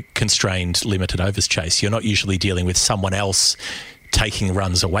constrained limited overs chase, you're not usually dealing with someone else taking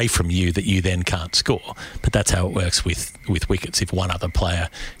runs away from you that you then can't score. But that's how it works with wickets. If one other player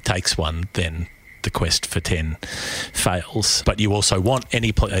takes one, then the quest for 10 fails. But you also want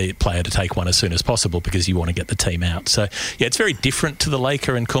any player to take one as soon as possible, because you want to get the team out. So, it's very different to the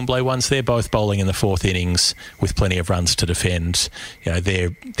Laker and Kumble ones. They're both bowling in the 4th innings with plenty of runs to defend.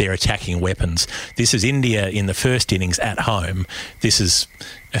 They're attacking weapons. This is India in the 1st innings at home. This is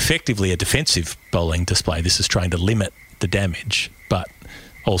effectively a defensive bowling display. This is trying to limit the damage, but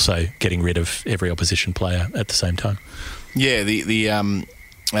also getting rid of every opposition player at the same time. Yeah,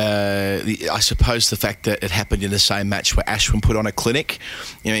 I suppose the fact that it happened in the same match where Ashwin put on a clinic.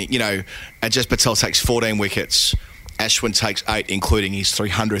 Ajaz Patel takes 14 wickets. Ashwin takes 8, including his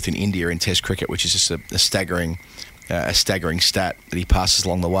 300th in India in Test cricket, which is just a staggering stat that he passes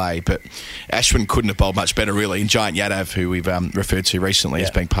along the way. But Ashwin couldn't have bowled much better, really. And Giant Yadav, who we've referred to recently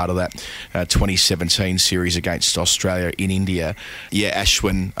as being part of that 2017 series against Australia in India. Yeah,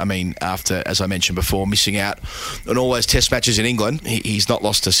 Ashwin, after, as I mentioned before, missing out on all those Test matches in England, he's not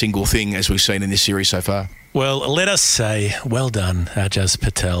lost a single thing, as we've seen in this series so far. Well, let us say, well done, Ajaz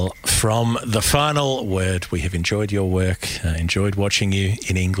Patel. From the final word, we have enjoyed your work, enjoyed watching you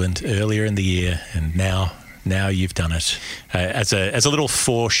in England earlier in the year, and now you've done it. As a little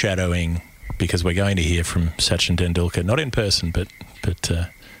foreshadowing, because we're going to hear from Sachin Tendulkar, not in person, but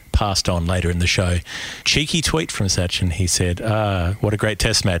passed on later in the show. Cheeky tweet from Sachin. He said, what a great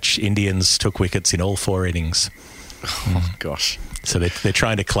Test match. Indians took wickets in all 4 innings. Oh, gosh. So they're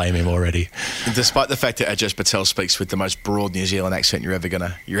trying to claim him already. Despite the fact that Ajaz Patel speaks with the most broad New Zealand accent you're ever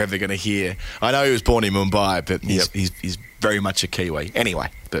gonna hear. I know he was born in Mumbai, but he's very much a Kiwi. Anyway,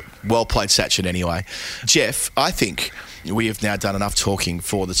 but well played, Sachin. Anyway, Jeff, I think we have now done enough talking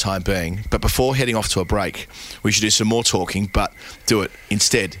for the time being. But before heading off to a break, we should do some more talking, but do it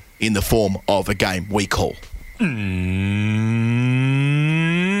instead in the form of a game we call Nerd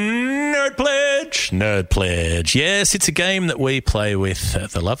Pledge. Nerd Pledge. Yes, it's a game that we play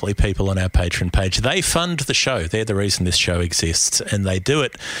with the lovely people on our Patreon page. They fund the show. They're the reason this show exists, and they do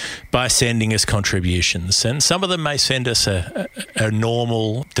it by sending us contributions. And some of them may send us a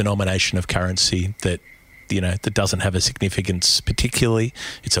normal denomination of currency that doesn't have a significance particularly.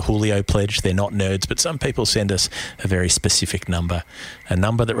 It's a Julio pledge. They're not nerds, but some people send us a very specific number, a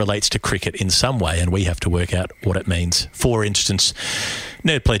number that relates to cricket in some way, and we have to work out what it means. For instance,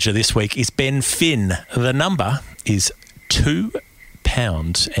 Nerd Pledger this week is Ben Finn. The number is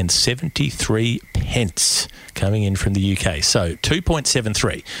 £2.73 coming in from the UK. So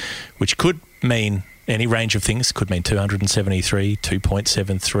 2.73, which could mean any range of things. Could mean 273,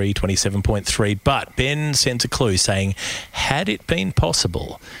 2.73, 27.3. But Ben sends a clue saying, had it been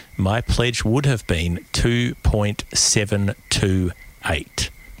possible, my pledge would have been 2.728.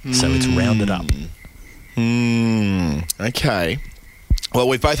 So it's rounded up. Okay. Well,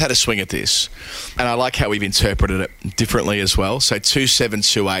 we've both had a swing at this, and I like how we've interpreted it differently as well. So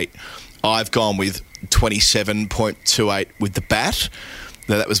 2728, I've gone with 27.28 with the bat.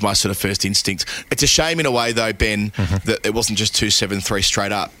 That was my sort of first instinct. It's a shame in a way, though, Ben, that it wasn't just 273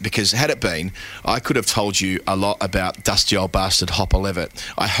 straight up, because had it been, I could have told you a lot about dusty old bastard Hopper Levitt.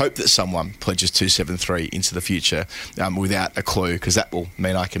 I hope that someone pledges 273 into the future without a clue, because that will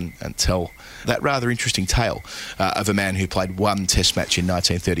mean I can tell that rather interesting tale of a man who played one test match in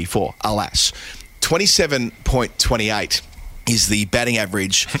 1934. Alas, 27.28 is the batting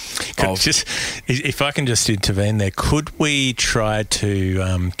average of... If I can just intervene there, could we try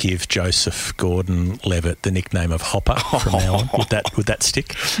to give Joseph Gordon-Levitt the nickname of Hopper from now on? Would that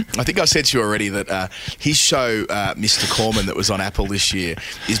stick? I think I said to you already that his show, Mr. Corman, that was on Apple this year,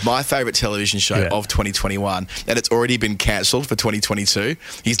 is my favourite television show of 2021, and it's already been cancelled for 2022.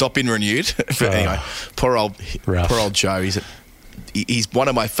 He's not been renewed. Anyway, poor old Joe. He's one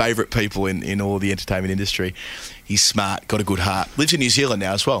of my favourite people in all the entertainment industry. He's smart, got a good heart. Lives in New Zealand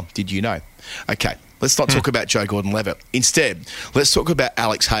now as well. Did you know? Okay, let's not talk about Joe Gordon-Levitt. Instead, let's talk about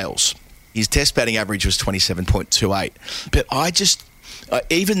Alex Hales. His test batting average was 27.28.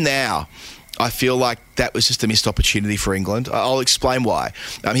 But even now, I feel like that was just a missed opportunity for England. I'll explain why.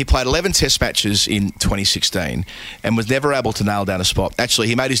 He played 11 test matches in 2016 and was never able to nail down a spot. Actually,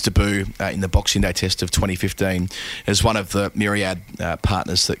 he made his debut in the Boxing Day test of 2015 as one of the myriad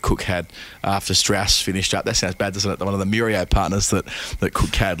partners that Cook had after Strauss finished up. That sounds bad, doesn't it? One of the myriad partners that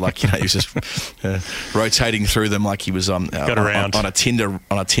Cook had. Like, he was just rotating through them like he was on a Tinder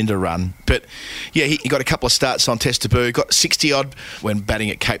run. But yeah, he got a couple of starts on test debut, got 60-odd when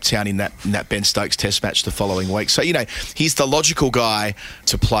batting at Cape Town in that Ben Stokes test match the following week. So, he's the logical guy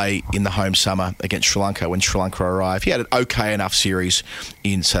to play in the home summer against Sri Lanka when Sri Lanka arrive. He had an okay enough series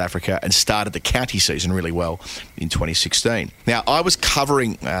in South Africa and started the county season really well in 2016. Now, I was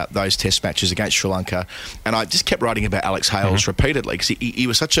covering those test matches against Sri Lanka, and I just kept writing about Alex Hales repeatedly because he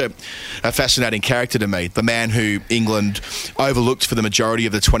was such a fascinating character to me. The man who England overlooked for the majority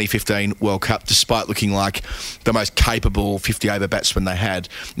of the 2015 World Cup, despite looking like the most capable 50-over batsman they had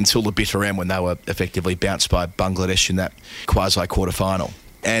until the bitter end when they were effectively bounced by Bangladesh in that quasi-quarter-final.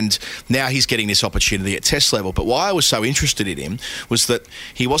 And now he's getting this opportunity at test level. But why I was so interested in him was that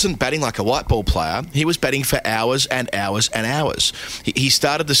he wasn't batting like a white ball player. He was batting for hours and hours and hours. He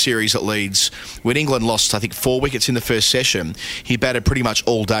started the series at Leeds when England lost, I think, 4 wickets in the first session. He batted pretty much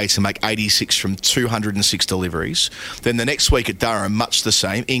all day to make 86 from 206 deliveries. Then the next week at Durham, much the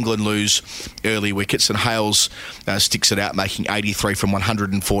same. England lose early wickets and Hales sticks it out, making 83 from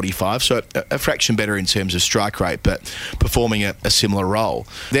 145. So a fraction better in terms of strike rate, but performing a similar role.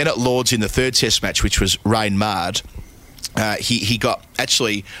 Then at Lords in the third test match, which was rain-marred, he got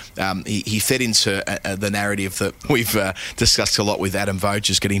actually he fed into the narrative that we've discussed a lot with Adam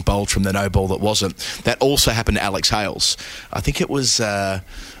Voges getting bowled from the no ball that wasn't. That also happened to Alex Hales. I think it was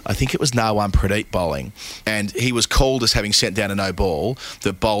Nawam Pradeep bowling, and he was called as having sent down a no ball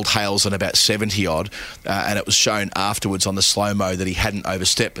that bowled Hales on about 70 odd, and it was shown afterwards on the slow mo that he hadn't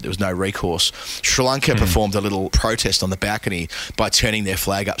overstepped, but there was no recourse. Sri Lanka performed a little protest on the balcony by turning their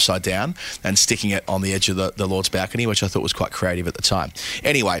flag upside down and sticking it on the edge of the Lord's balcony, which I thought was quite creative at the time.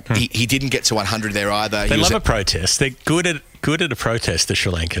 Anyway, he didn't get to 100 there either. They love a protest. They're good at a protest, the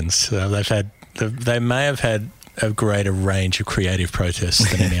Sri Lankans. They may have had a greater range of creative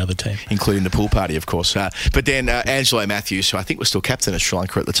protests than any other team. Including the pool party, of course. But then Angelo Matthews, who I think was still captain of Sri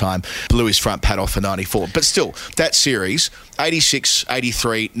Lanka at the time, blew his front pad off for 94. But still, that series, 86,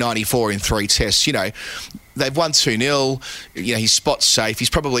 83, 94 in 3 tests, they've won 2-0. His spot's safe. He's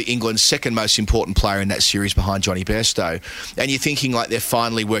probably England's second most important player in that series behind Johnny Bairstow. And you're thinking like they've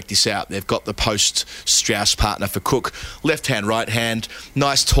finally worked this out. They've got the post-Strauss partner for Cook. Left hand, right hand.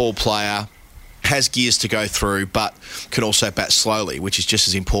 Nice tall player. has gears to go through, but can also bat slowly, which is just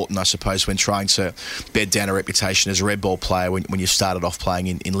as important, I suppose, when trying to bed down a reputation as a red ball player when you started off playing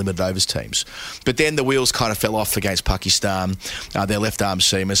in limited overs teams. But then the wheels kind of fell off against Pakistan. Their left-arm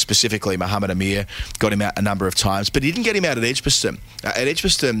seamer, specifically Mohammad Amir, got him out a number of times, but he didn't get him out at Edgbaston. At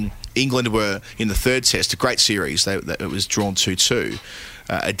Edgbaston, England were in the third test, a great series. It was drawn 2-2.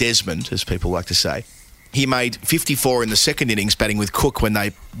 A Desmond, as people like to say. He made 54 in the second innings, batting with Cook when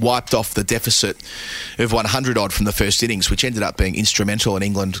they wiped off the deficit of 100-odd from the first innings, which ended up being instrumental in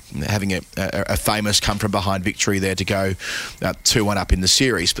England having a famous come-from-behind victory there to go 2-1 up in the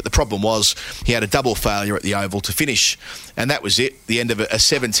series. But the problem was he had a double failure at the Oval to finish, and that was it, the end of a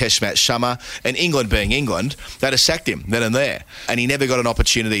 7-test match summer. And England being England, they'd have sacked him then and there. And he never got an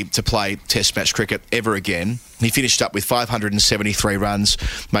opportunity to play test match cricket ever again. He finished up with 573 runs,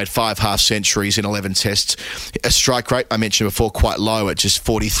 made 5 half-centuries in 11 tests. A strike rate, I mentioned before, quite low at just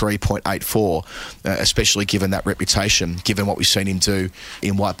 43.84, especially given that reputation, given what we've seen him do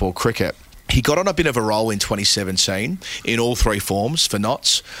in white ball cricket. He got on a bit of a roll in 2017 in all 3 forms for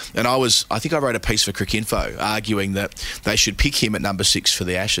Notts, and I think I wrote a piece for Cricinfo arguing that they should pick him at number 6 for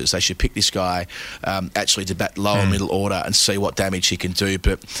the Ashes. They should pick this guy actually to bat lower middle order and see what damage he can do,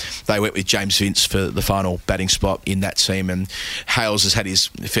 but they went with James Vince for the final batting spot in that team, and Hales has had his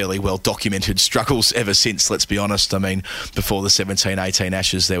fairly well documented struggles ever since, let's be honest. I mean, before the 17-18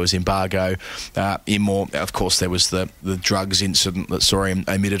 Ashes there was embargo. Of course there was the drugs incident that saw him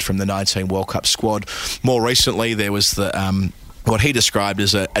omitted from the 19 World Cup squad. More recently, there was the what he described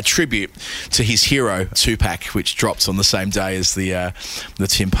as a tribute to his hero, Tupac, which dropped on the same day as the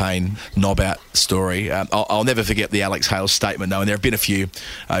Tim Payne knob-out story. I'll never forget the Alex Hales statement, though, and there have been a few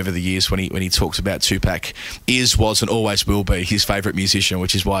over the years when he talks about Tupac was, and always will be his favourite musician,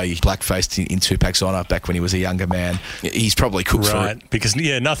 which is why he blackfaced in Tupac's honour back when he was a younger man. He's probably cooked for it. Because,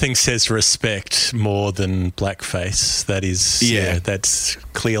 nothing says respect more than blackface. That is, that's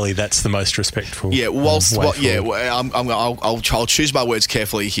clearly the most respectful. Yeah, I'll choose my words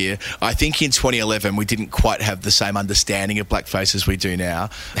carefully here. I think in 2011 we didn't quite have the same understanding of blackface as we do now.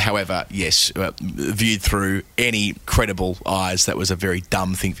 However, yes, viewed through any credible eyes, that was a very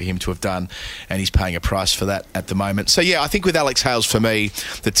dumb thing for him to have done, and he's paying a price for that at the moment. So yeah, I think with Alex Hales, for me,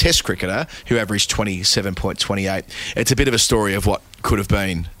 the Test cricketer who averaged 27.28, it's a bit of a story of what could have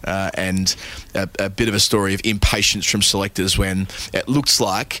been, and a bit of a story of impatience from selectors when it looks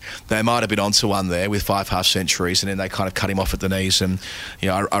like they might have been onto one there with 5 half-centuries, and then they kind of cut him off at the knees, and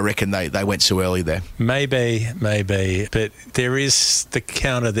I reckon they went too early there. Maybe, but there is the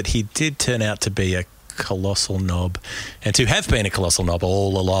counter that he did turn out to be a colossal knob, and to have been a colossal knob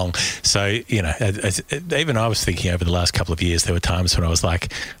all along. So, even I was thinking over the last couple of years, there were times when I was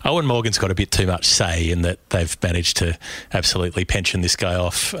like, Owen Morgan's got a bit too much say in that they've managed to absolutely pension this guy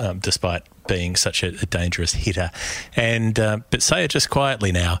off, despite being such a dangerous hitter. And but say it just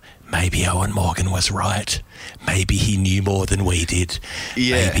quietly now, maybe Owen Morgan was right. Maybe he knew more than we did.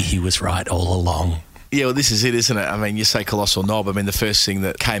 Yeah. Maybe he was right all along. Yeah, well, this is it, isn't it? I mean, you say colossal knob. I mean, the first thing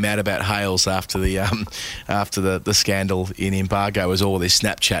that came out about Hales after the scandal in embargo was all these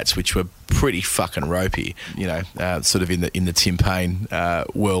Snapchats, which were pretty fucking ropey. Sort of in the Tim Payne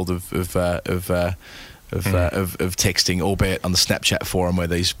world of texting, albeit on the Snapchat forum where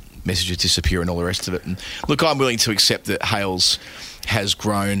these messages disappear and all the rest of it. And look, I'm willing to accept that Hales has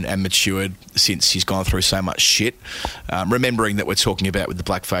grown and matured since he's gone through so much shit. Remembering that we're talking about with the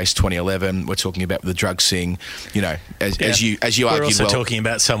blackface 2011, we're talking about with the drug sing, as you argued. We're also talking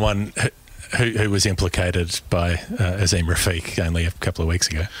about someone who was implicated by Azim Rafiq only a couple of weeks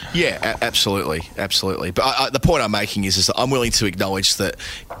ago. Yeah, absolutely. But the point I'm making is that I'm willing to acknowledge that,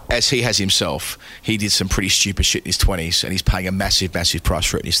 as he has himself, he did some pretty stupid shit in his 20s, and he's paying a massive, massive price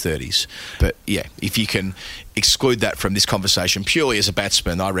for it in his 30s. But yeah, if you can exclude that from this conversation purely as a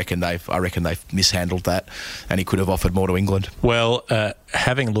batsman, I reckon they've mishandled that, and he could have offered more to England. Well,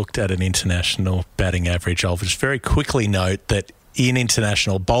 having looked at an international batting average, I'll just very quickly note that in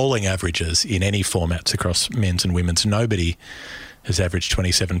international bowling averages in any formats across men's and women's, nobody has averaged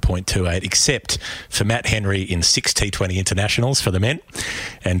 27.28 except for Matt Henry in 6 T20 internationals for the men,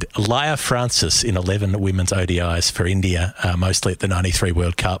 and Laia Francis in 11 women's ODIs for India, mostly at the 93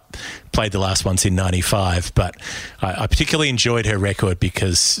 World Cup. Played the last ones in 95, but I particularly enjoyed her record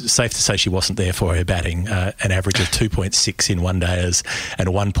because, safe to say, she wasn't there for her batting. An average of 2.6 in one-dayers and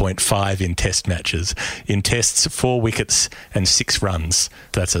 1.5 in test matches. In tests, 4 wickets and 6 runs.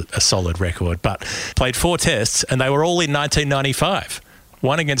 That's a solid record. But played 4 tests, and they were all in 1995.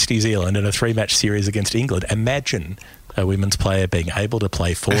 One against New Zealand and a 3-match series against England. Imagine a women's player being able to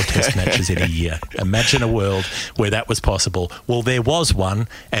play 4 test matches in a year. Imagine a world where that was possible. Well, there was one,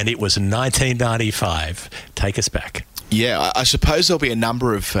 and it was 1995. Take us back. Yeah, I suppose there'll be a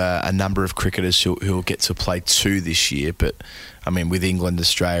number of cricketers who will get to play 2 this year. But I mean, with England,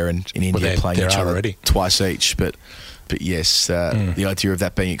 Australia, and in India playing each other already twice each. But yes, the idea of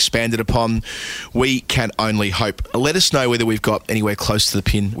that being expanded upon, we can only hope. Let us know whether we've got anywhere close to the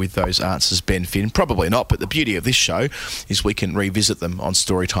pin with those answers, Ben Finn. Probably not, but the beauty of this show is we can revisit them on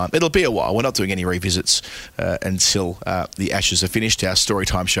Storytime. It'll be a while. We're not doing any revisits until the Ashes are finished. Our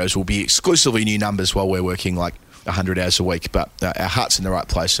Storytime shows will be exclusively new numbers while we're working 100 hours a week, but our heart's in the right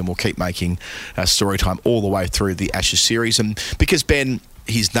place, and we'll keep making Storytime all the way through the Ashes series. And because Ben,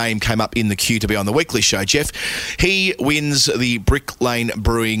 his name came up in the queue to be on the weekly show, Jeff, he wins the Brick Lane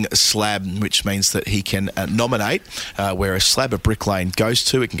Brewing slab, which means that he can nominate where a slab of Brick Lane goes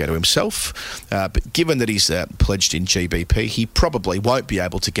to. It can go to himself, but given that he's pledged in GBP, he probably won't be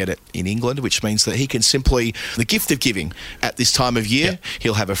able to get it in England, which means that he can simply, the gift of giving at this time of year,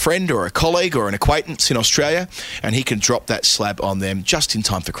 he'll have a friend or a colleague or an acquaintance in Australia, and he can drop that slab on them just in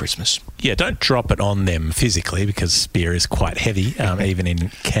time for Christmas. Yeah, don't drop it on them physically, because beer is quite heavy, even in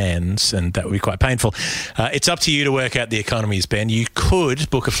cans, and that would be quite painful. It's up to you to work out the economies, Ben. You could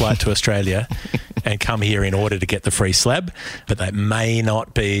book a flight to Australia and come here in order to get the free slab, but that may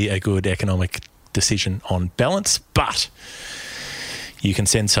not be a good economic decision on balance. But you can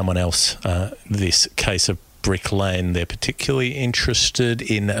send someone else this case of Brick Lane. They're particularly interested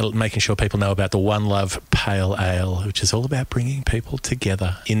in making sure people know about the One Love Pale Ale, which is all about bringing people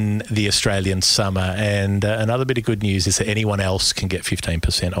together in the Australian summer. And another bit of good news is that anyone else can get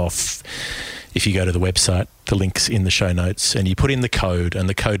 15% off if you go to the website. The link's in the show notes, and you put in the code, and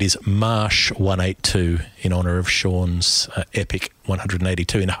the code is MARSH182 in honour of Sean's epic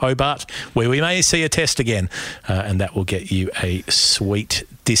 182 in Hobart, where we may see a test again, and that will get you a sweet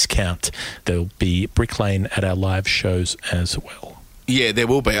discount. There'll be Brick Lane at our live shows as well. Yeah, there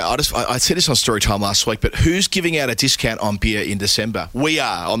will be. I said this on Storytime last week, but who's giving out a discount on beer in December? We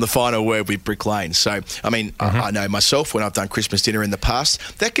are on the final word with Brick Lane. So, I mean, I know myself, when I've done Christmas dinner in the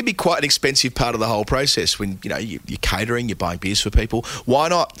past, that can be quite an expensive part of the whole process. When, you're catering, you're buying beers for people. Why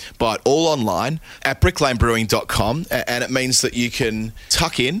not buy it all online at bricklanebrewing.com? And it means that you can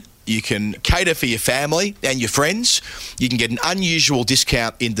tuck in, you can cater for your family and your friends. You can get an unusual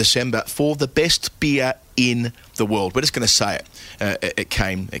discount in December for the best beer in the world. We're just going to say it. It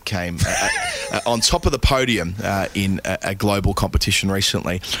came on top of the podium in a global competition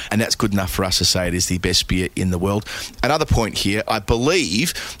recently, and that's good enough for us to say it is the best beer in the world. Another point here, I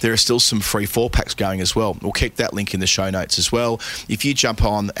believe there are still some free 4-packs going as well. We'll keep that link in the show notes as well. If you jump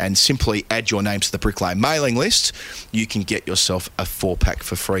on and simply add your name to the Brick Lane mailing list, you can get yourself a 4-pack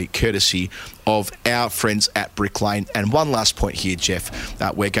for free, courtesy of our friends at Brick Lane. And one last point here, Jeff,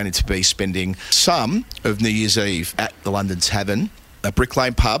 we're going to be spending some of New Year's Eve at the London Tavern, a Brick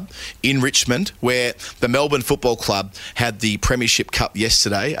Lane pub in Richmond, where the Melbourne Football Club had the Premiership Cup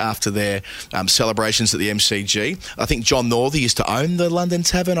yesterday after their celebrations at the MCG. I think John Northey used to own the London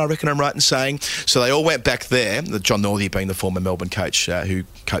Tavern, I reckon I'm right in saying. So they all went back there, John Northey being the former Melbourne coach who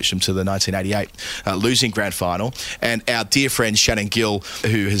coached them to the 1988 losing grand final. And our dear friend Shannon Gill,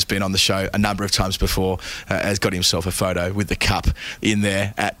 who has been on the show a number of times before, has got himself a photo with the cup in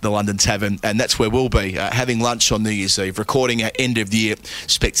there at the London Tavern. And that's where we'll be having lunch on New Year's Eve, recording our end of the year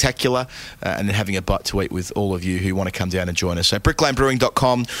spectacular, and then having a bite to eat with all of you who want to come down and join us. So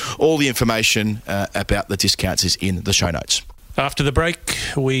bricklanebrewing.com, all the information about the discounts is in the show notes. After the break,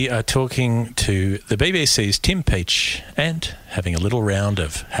 we are talking to the BBC's Tim Peach and having a little round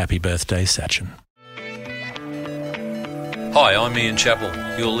of Happy Birthday, Sachin. Hi, I'm Ian Chappell.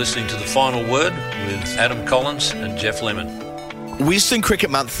 You're listening to The Final Word with Adam Collins and Jeff Lemon. Wisden Cricket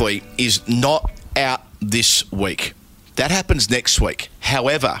Monthly is not out this week. That happens next week.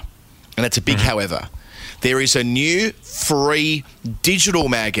 However, and it's a big however, there is a new free digital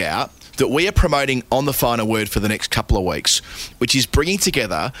mag out that we are promoting on The Final Word for the next couple of weeks, which is bringing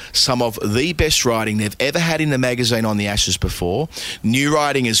together some of the best writing they've ever had in the magazine on the Ashes before, new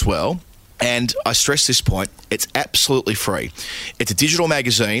writing as well. And I stress this point, it's absolutely free. It's a digital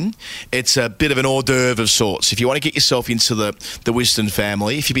magazine. It's a bit of an hors d'oeuvre of sorts. If you want to get yourself into the Wisden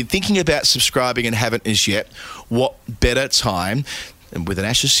family, if you've been thinking about subscribing and haven't as yet, what better time, and with an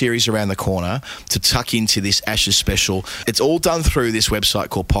Ashes series around the corner, to tuck into this Ashes special. It's all done through this website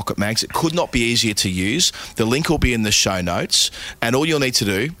called Pocket Mags. It could not be easier to use. The link will be in the show notes, and all you'll need to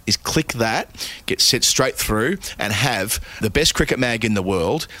do is click that, get sent straight through, and have the best cricket mag in the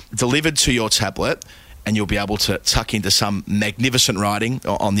world delivered to your tablet and you'll be able to tuck into some magnificent riding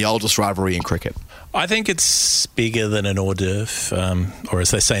on the oldest rivalry in cricket? I think it's bigger than an hors d'oeuvre, or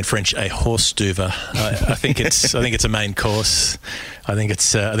as they say in French, a horse d'oeuvre. I think it's a main course. I think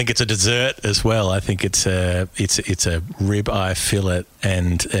it's a dessert as well. I think it's a ribeye fillet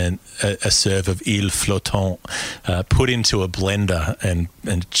and a serve of île flottant put into a blender and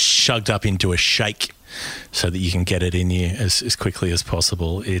chugged up into a shake, so that you can get it in you as quickly as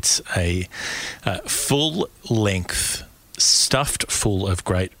possible. It's a full-length, stuffed full of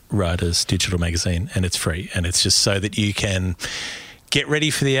great riders digital magazine, and it's free. And it's just so that you can get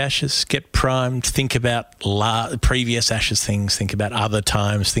ready for the Ashes, get primed, think about previous Ashes things, think about other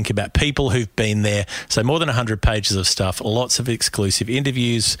times, think about people who've been there. So more than 100 pages of stuff, lots of exclusive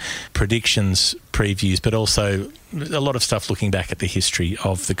interviews, predictions, previews, but also a lot of stuff looking back at the history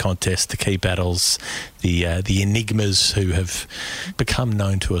of the contest, the key battles, the enigmas who have become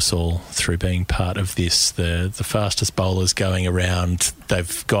known to us all through being part of this, the fastest bowlers going around.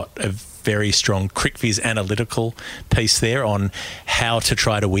 They've got a very strong CricViz analytical piece there on how to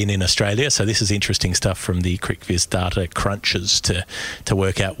try to win in Australia. So this is interesting stuff from the CricViz data crunchers to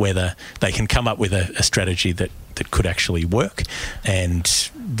work out whether they can come up with a strategy that could actually work. And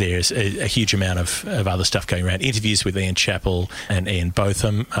there's a huge amount of other stuff going around. Interviews with Ian Chappell and Ian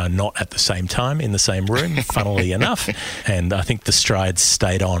Botham are not at the same time in the same room, funnily enough. And I think the strides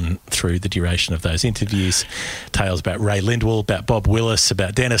stayed on through the duration of those interviews. Tales about Ray Lindwall, about Bob Willis,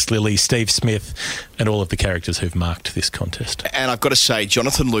 about Dennis Lilly, Steve Smith, and all of the characters who've marked this contest. And I've got to say,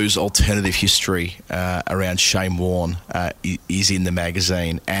 Jonathan Liu's alternative history around Shane Warne is in the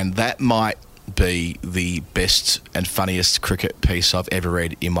magazine, and that might be the best and funniest cricket piece I've ever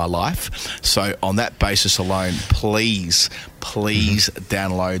read in my life. So on that basis alone, please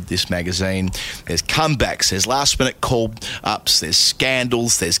download this magazine. There's comebacks, there's last-minute call-ups, there's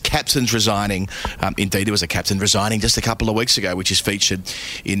scandals, there's captains resigning. Indeed, there was a captain resigning just a couple of weeks ago, which is featured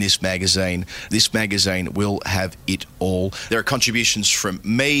in this magazine. This magazine will have it all. There are contributions from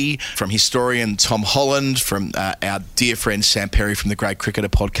me, from historian Tom Holland, from our dear friend Sam Perry from the Great Cricketer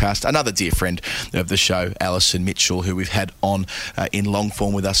podcast, another dear friend of the show, Alison Mitchell, who we've had on in long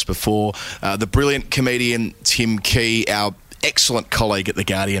form with us before, the brilliant comedian Tim Key, our excellent colleague at The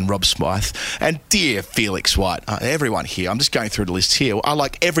Guardian, Rob Smythe, and dear Felix White. Everyone here, I'm just going through the list here. I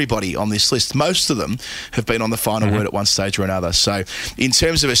like everybody on this list. Most of them have been on The Final Word at one stage or another. So in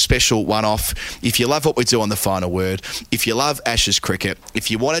terms of a special one-off, if you love what we do on The Final Word, if you love Ashes cricket, if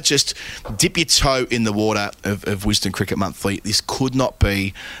you want to just dip your toe in the water of Wisdom Cricket Monthly, this could not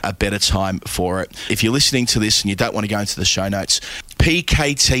be a better time for it. If you're listening to this and you don't want to go into the show notes,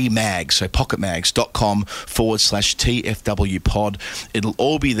 PKT Mag, so pocketmags.com/TFW pod. It'll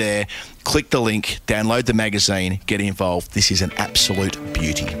all be there. Click the link, download the magazine, get involved. This is an absolute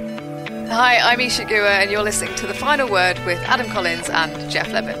beauty. Hi, I'm Isha Gua, and you're listening to The Final Word with Adam Collins and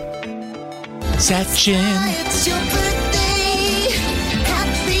Jeff Levin. Sachin. It's your birthday.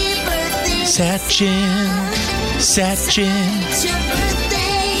 Happy birthday. Sachin. Sachin. It's your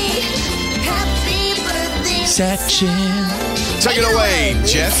birthday. Happy birthday. Sachin. Take it away,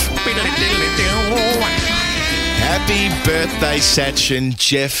 Jeff. Happy birthday, Sachin.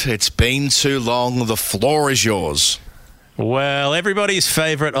 Jeff, it's been too long. The floor is yours. Well, everybody's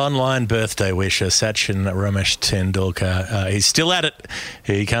favourite online birthday wisher, Sachin Ramesh Tendulkar. He's still at it.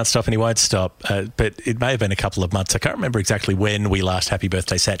 He can't stop and he won't stop. But it may have been a couple of months. I can't remember exactly when we last happy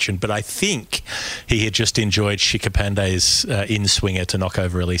birthday Sachin, but I think he had just enjoyed Shikhar Pandey's in-swinger to knock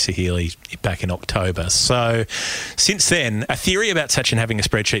over Elisa Healy back in October. So since then, a theory about Sachin having a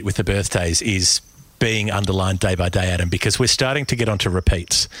spreadsheet with the birthdays is being underlined day by day, Adam, because we're starting to get onto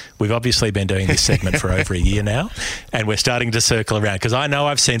repeats. We've obviously been doing this segment for over a year now, and we're starting to circle around, because I know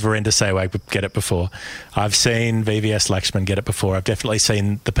I've seen Virendra Sehwag get it before. I've seen VVS Lakshman get it before. I've definitely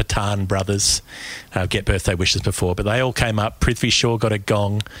seen the Pathan brothers get birthday wishes before, but they all came up. Prithvi Shaw got a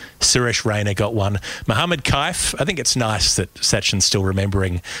gong. Suresh Raina got one. Mohammed Kaif, I think it's nice that Sachin's still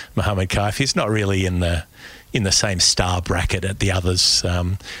remembering Mohammed Kaif. He's not really in the same star bracket at the others.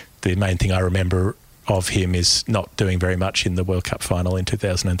 The main thing I remember of him is not doing very much in the World Cup final in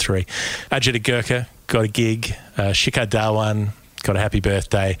 2003. Ajit Gurkha got a gig. Shikhar Dhawan got a happy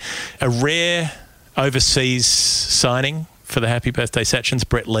birthday. A rare overseas signing for the happy birthday Sachins.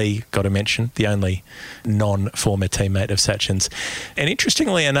 Brett Lee got a mention, the only non-former teammate of Sachin's. And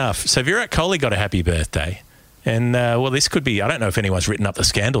interestingly enough, so Virat Kohli got a happy birthday. And, well, this could be, I don't know if anyone's written up the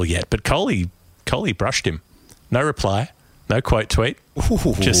scandal yet, but Kohli brushed him. No reply, no quote tweet.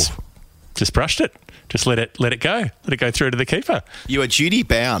 Ooh. Just brushed it. Just let it go. Let it go through to the keeper. You are duty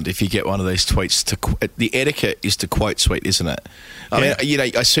bound if you get one of these tweets. The etiquette is to quote tweet, isn't it? I mean, you know,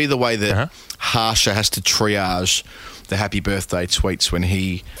 I see the way that Harsha has to triage the happy birthday tweets when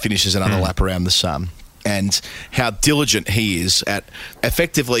he finishes another lap around the sun, and how diligent he is at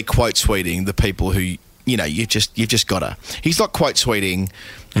effectively quote tweeting the people who, you know, you've just got to. He's not quote tweeting,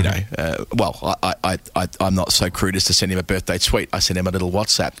 you know. I'm not so crude as to send him a birthday tweet. I send him a little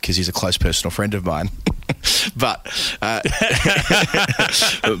WhatsApp because he's a close personal friend of mine. But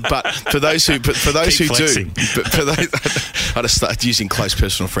for those who do, I just started using close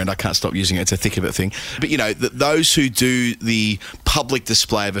personal friend. I can't stop using it. It's a thick of it thing. But you know, those who do the public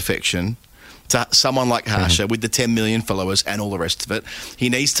display of affection to someone like Harsha with the 10 million followers and all the rest of it, he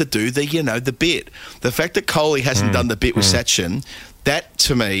needs to do the bit. The fact that Coley hasn't done the bit with Sachin, that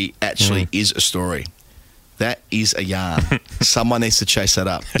to me actually is a story. That is a yarn. Someone needs to chase that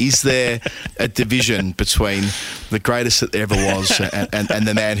up. Is there a division between the greatest that there ever was and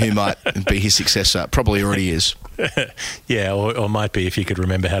the man who might be his successor? Probably already is. Yeah, or might be if you could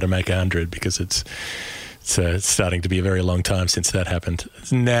remember how to make 100, because it's starting to be a very long time since that happened.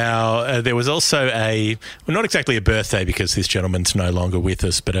 Now, there was also not exactly a birthday because this gentleman's no longer with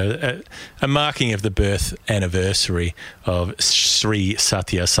us, but a marking of the birth anniversary of Sri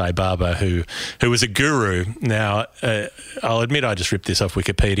Satya Sai Baba, who was a guru. Now, I'll admit I just ripped this off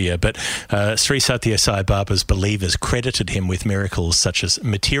Wikipedia, but Sri Satya Sai Baba's believers credited him with miracles such as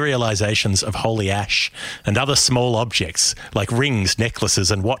materializations of holy ash and other small objects like rings, necklaces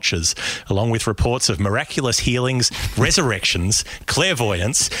and watches, along with reports of miraculous healings, resurrections,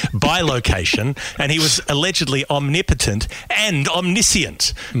 clairvoyance, bilocation, and he was allegedly omnipotent and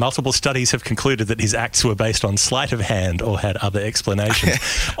omniscient. Multiple studies have concluded that his acts were based on sleight of hand or had other explanations.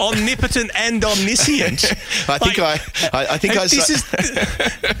 Omnipotent and omniscient. I think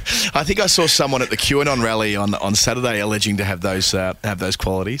I saw someone at the QAnon rally on Saturday alleging to have those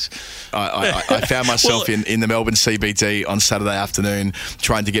qualities. I found myself in the Melbourne CBD on Saturday afternoon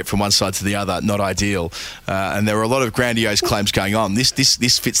trying to get from one side to the other. Not ideal. And there were a lot of grandiose claims going on.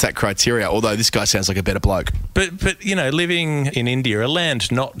 This fits that criteria, although this guy sounds like a better bloke. But you know, living in India, a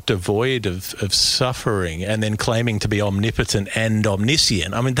land not devoid of suffering, and then claiming to be omnipotent and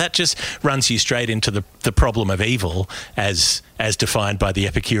omniscient, I mean, that just runs you straight into the problem of evil as defined by the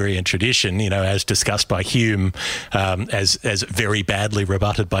Epicurean tradition, you know, as discussed by Hume, as very badly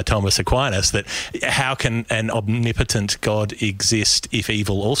rebutted by Thomas Aquinas, that how can an omnipotent God exist if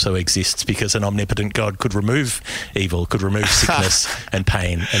evil also exists? Because an omnipotent God could remove evil, could remove sickness and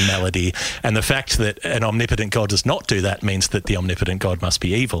pain and malady. And the fact that an omnipotent God does not do that means that the omnipotent God must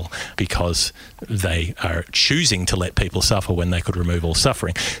be evil, because they are choosing to let people suffer when they could remove all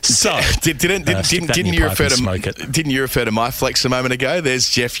suffering. So, didn't you refer to my flex a moment ago? There's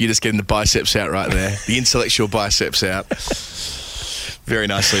Jeff, you're just getting the biceps out right there. The intellectual biceps out. Very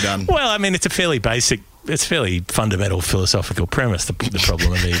nicely done. Well, I mean, it's a fairly fundamental philosophical premise, the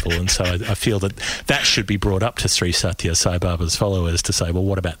problem of evil. And so I feel that should be brought up to Sri Satya Sai Baba's followers to say, well,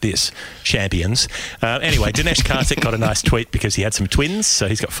 what about this, champions? Anyway, Dinesh Karthik got a nice tweet because he had some twins, so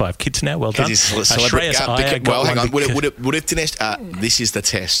he's got 5 kids now. Well done. Shreyas Iyer got one. Would if Dinesh... this is the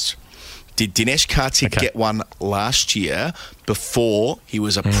test. Did Dinesh Karthik get one last year before he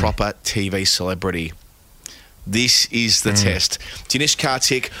was a proper TV celebrity? This is the test. Dinesh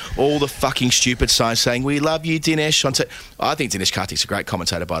Karthik, all the fucking stupid signs saying, we love you, Dinesh. I think Dinesh Karthik's a great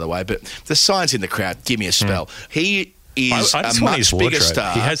commentator, by the way, but the signs in the crowd, give me a spell. He is a much bigger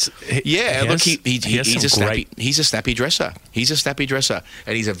star. He's a snappy dresser. He's a snappy dresser.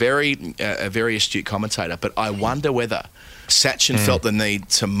 And he's a very astute commentator. But I wonder whether Sachin felt the need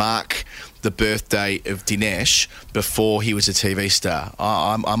to mark the birthday of Dinesh before he was a TV star.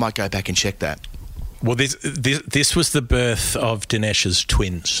 I might go back and check that. Well, this was the birth of Dinesh's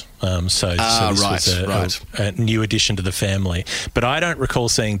twins. So this was a new addition to the family. But I don't recall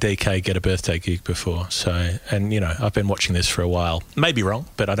seeing DK get a birthday gig before. So, and, you know, I've been watching this for a while. Maybe wrong,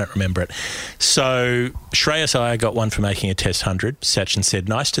 but I don't remember it. So Shreyas Iyer got one for making a Test 100. Sachin said,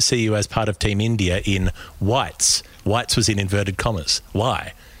 nice to see you as part of Team India in whites. Whites was in inverted commas.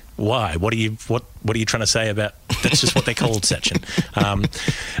 Why? What are you trying to say about? That's just what they called Sachin.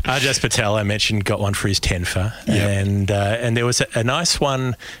 Ajaz Patel, I mentioned, got one for his Tenfa, and there was a nice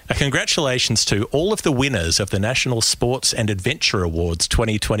one. Congratulations to all of the winners of the National Sports and Adventure Awards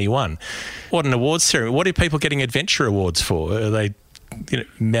 2021. What an awards ceremony! What are people getting adventure awards for? Are they, you know,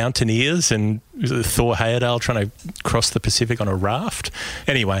 mountaineers and Thor Heyerdahl trying to cross the Pacific on a raft?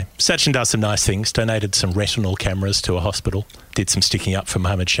 Anyway, Sachin does some nice things, donated some retinal cameras to a hospital, did some sticking up for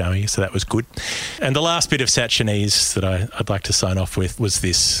Muhammad Shami, so that was good. And the last bit of Sachinese that I'd like to sign off with was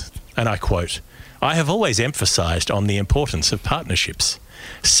this, and I quote, I have always emphasised on the importance of partnerships.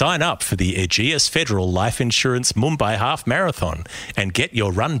 Sign up for the Ageas Federal Life Insurance Mumbai Half Marathon and get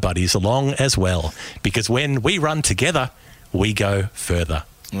your run buddies along as well, because when we run together, we go further.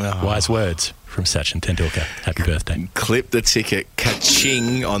 Oh. Wise words from Sachin Tendulkar. Happy birthday. Clip the ticket,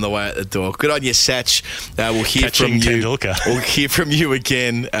 ka-ching on the way out the door. Good on you, Sach. We'll hear Ka-ching, from you. Tendulkar. We'll hear from you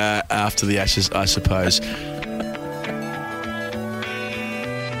again after the Ashes, I suppose.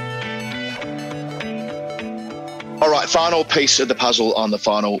 All right, final piece of the puzzle on the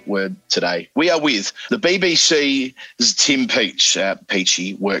final word today. We are with the BBC's Tim Peach.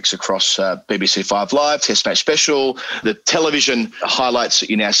 Peachy works across BBC 5 Live, Test Match Special, the television highlights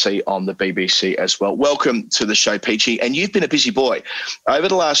that you now see on the BBC as well. Welcome to the show, Peachy. And you've been a busy boy. Over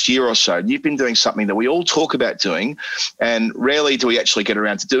the last year or so, you've been doing something that we all talk about doing, and rarely do we actually get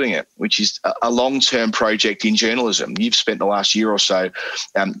around to doing it, which is a long-term project in journalism. You've spent the last year or so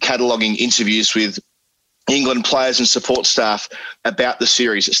cataloguing interviews with England players and support staff about the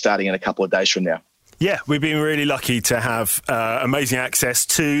series that's starting in a couple of days from now. Yeah, we've been really lucky to have amazing access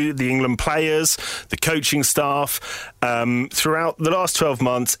to the England players, the coaching staff throughout the last 12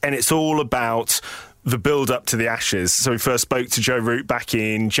 months, and it's all about the build-up to the Ashes. So we first spoke to Joe Root back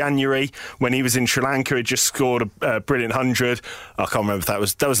in January when he was in Sri Lanka. He just scored a brilliant 100. I can't remember if that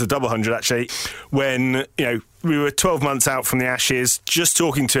was the double 100, actually. When, we were 12 months out from the Ashes, just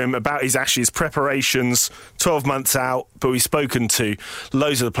talking to him about his Ashes preparations, 12 months out, but we've spoken to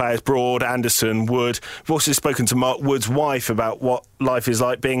loads of the players, Broad, Anderson, Wood. We've also spoken to Mark Wood's wife about what life is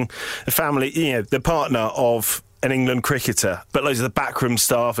like being a family, the partner of an England cricketer, but loads of the backroom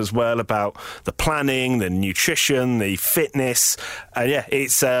staff as well about the planning, the nutrition, the fitness.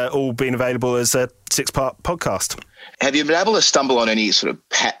 It's all been available as a 6-part podcast. Have you been able to stumble on any sort of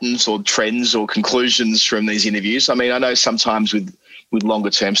patterns or trends or conclusions from these interviews? I mean, I know sometimes with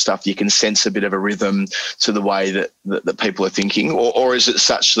longer term stuff, you can sense a bit of a rhythm to the way that people are thinking, or is it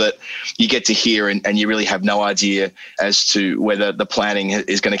such that you get to hear and you really have no idea as to whether the planning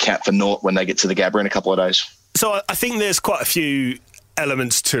is going to count for naught when they get to the Gabba in a couple of days? So I think there's quite a few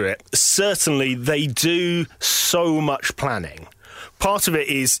elements to it. Certainly, they do so much planning. Part of it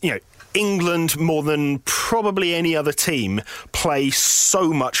is, England, more than probably any other team, play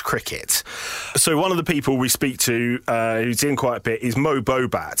so much cricket. So one of the people we speak to, who's in quite a bit, is Mo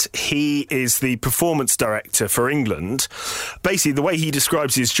Bobat. He is the performance director for England. Basically, the way he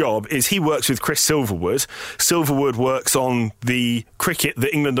describes his job is he works with Chris Silverwood. Silverwood works on the cricket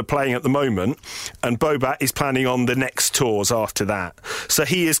that England are playing at the moment, and Bobat is planning on the next tours after that. So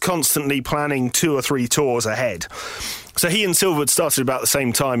he is constantly planning 2 or 3 tours ahead. So he and Silverwood started about the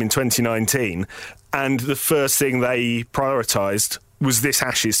same time in 2019, and the first thing they prioritised was this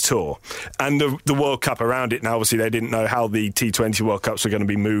Ashes tour and the World Cup around it. Now, obviously, they didn't know how the T20 World Cups were going to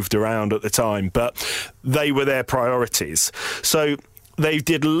be moved around at the time, but they were their priorities. So they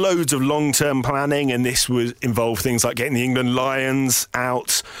did loads of long-term planning, and this was involved things like getting the England Lions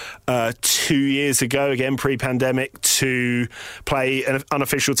out 2 years ago, again pre-pandemic, to play an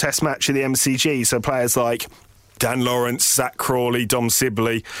unofficial test match at the MCG. So players like Dan Lawrence, Zach Crawley, Dom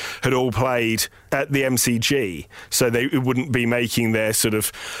Sibley had all played at the MCG, so they wouldn't be making their sort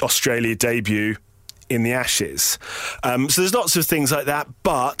of Australia debut in the Ashes. So there's lots of things like that,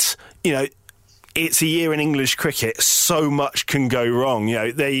 but, it's a year in English cricket, so much can go wrong.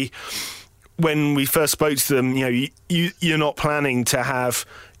 When we first spoke to them, you're not planning to have,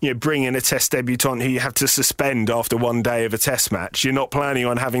 bring in a test debutant who you have to suspend after one day of a test match. You're not planning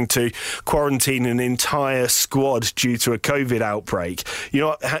on having to quarantine an entire squad due to a COVID outbreak.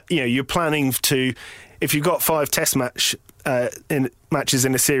 You're planning to, if you've got 5 test matches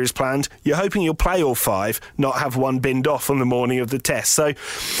in a series planned, you're hoping you'll play all 5, not have one binned off on the morning of the test. So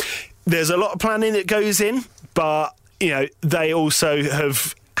there's a lot of planning that goes in, but, they also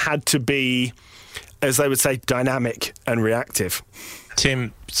have had to be, as they would say, dynamic and reactive.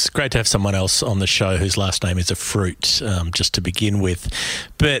 Tim, it's great to have someone else on the show whose last name is a fruit, just to begin with.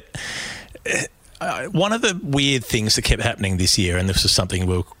 But one of the weird things that kept happening this year, and this was something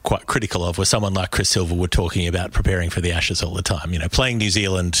we were quite critical of, was someone like Chris Silverwood talking about preparing for the Ashes all the time. Playing New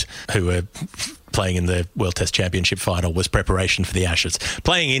Zealand, who were playing in the World Test Championship final, was preparation for the Ashes.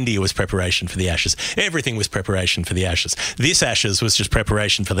 Playing India was preparation for the Ashes. Everything was preparation for the Ashes. This Ashes was just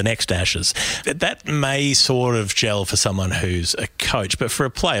preparation for the next Ashes. That may sort of gel for someone who's a coach, but for a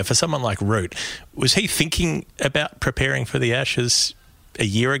player, for someone like Root, was he thinking about preparing for the Ashes a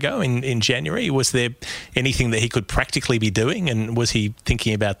year ago in January? Was there anything that he could practically be doing, and was he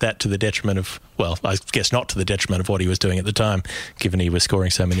thinking about that to the detriment of, well, I guess not to the detriment of what he was doing at the time, given he was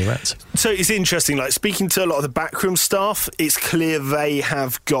scoring so many runs? So it's interesting, like speaking to a lot of the backroom staff, it's clear they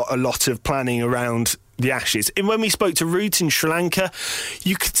have got a lot of planning around the Ashes. And when we spoke to Root in Sri Lanka,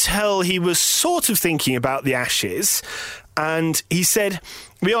 you could tell he was sort of thinking about the Ashes. And he said,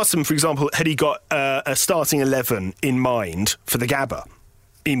 we asked him, for example, had he got a starting 11 in mind for the Gabba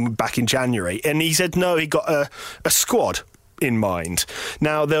back in January? And he said, no, he got a squad in mind.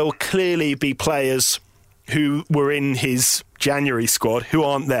 Now, there'll clearly be players who were in his January squad who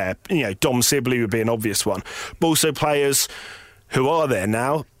aren't there. You know, Dom Sibley would be an obvious one. But also players who are there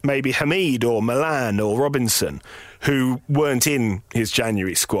now, maybe Hamid or Milan or Robinson, who weren't in his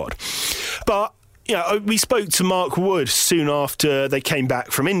January squad. But, you know, we spoke to Mark Wood soon after they came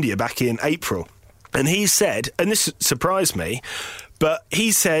back from India back in April. And he said, and this surprised me, but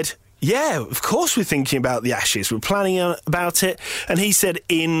he said, yeah, of course we're thinking about the Ashes. We're planning about it. And he said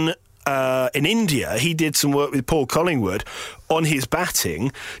in India, he did some work with Paul Collingwood on his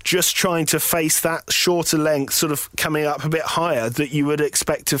batting, just trying to face that shorter length, sort of coming up a bit higher that you would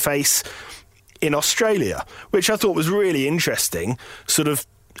expect to face in Australia, which I thought was really interesting. Sort of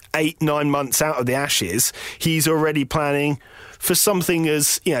 8-9 months out of the Ashes, he's already planning for something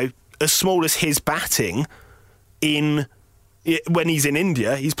as, you know, as small as his batting when he's in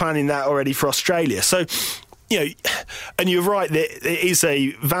India. He's planning that already for Australia. So, you know, and you're right, there is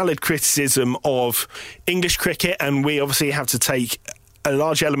a valid criticism of English cricket, and we obviously have to take a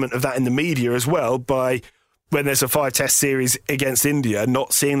large element of that in the media as well, by when there's a 5-test series against India,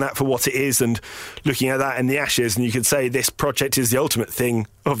 not seeing that for what it is and looking at that in the Ashes. And you could say this project is the ultimate thing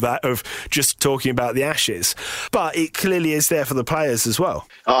of that, of just talking about the Ashes. But it clearly is there for the players as well.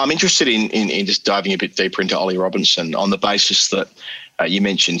 I'm interested in just diving a bit deeper into Ollie Robinson on the basis that you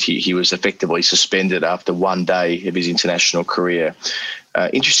mentioned he was effectively suspended after one day of his international career.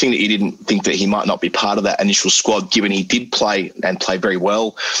 Interesting that you didn't think that he might not be part of that initial squad, given he did play and play very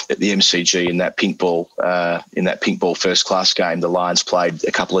well at the MCG in that pink ball first class game the Lions played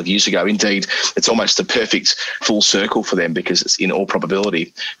a couple of years ago. Indeed, it's almost the perfect full circle for them, because it's in all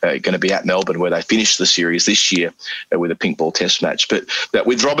probability going to be at Melbourne, where they finish the series this year with a pink ball test match. But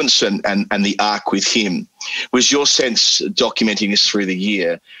with Robinson and the arc with him, was your sense, documenting this through the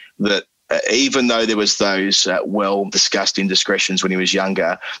year, that even though there was those well-discussed indiscretions when he was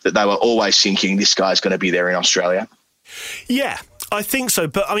younger, that they were always thinking this guy's going to be there in Australia? Yeah, I think so.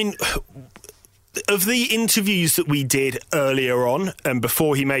 But, I mean, of the interviews that we did earlier on and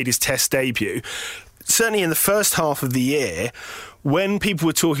before he made his Test debut, certainly in the first half of the year, when people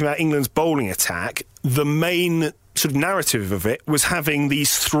were talking about England's bowling attack, the main sort of narrative of it was having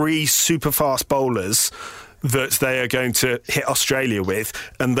these 3 super fast bowlers that they are going to hit Australia with,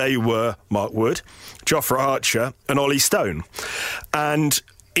 and they were Mark Wood, Jofra Archer and Ollie Stone. And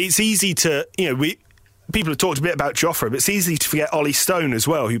it's easy to, you know, people have talked a bit about Jofra, but it's easy to forget Ollie Stone as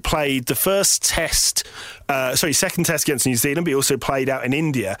well, who played the second test against New Zealand, but he also played out in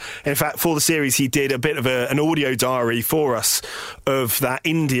India. In fact, for the series, he did a bit of an audio diary for us of that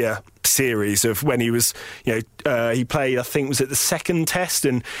India series, of when he was, you know, he played, I think, was it the second test,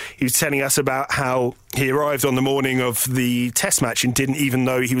 and he was telling us about how he arrived on the morning of the test match and didn't even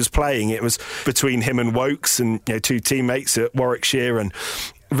know he was playing. It was between him and Wokes and, you know, 2 teammates at Warwickshire, and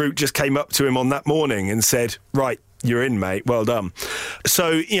Root just came up to him on that morning and said, right, you're in, mate, well done. So,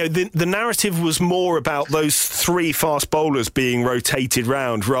 you know, the narrative was more about those 3 fast bowlers being rotated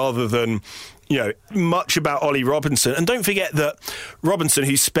round rather than, you know, much about Ollie Robinson. And don't forget that Robinson,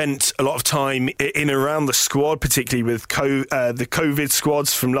 who spent a lot of time in and around the squad, particularly with the COVID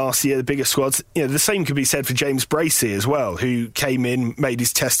squads from last year, the bigger squads, you know, the same could be said for James Bracey as well, who came in, made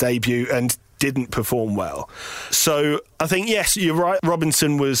his Test debut and didn't perform well. So I think, yes, you're right,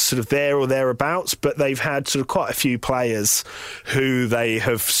 Robinson was sort of there or thereabouts, but they've had sort of quite a few players who they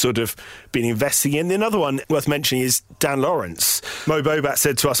have sort of been investing in. Another one worth mentioning is Dan Lawrence. Mo Bobat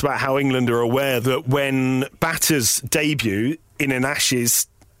said to us about how England are aware that when batters debut in an Ashes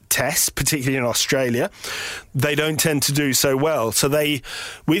Test, particularly in Australia, they don't tend to do so well. So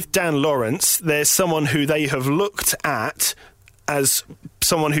with Dan Lawrence, there's someone who they have looked at as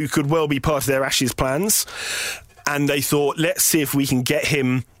someone who could well be part of their Ashes plans, and they thought, let's see if we can get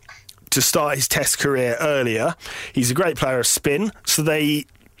him to start his Test career earlier. He's a great player of spin, so they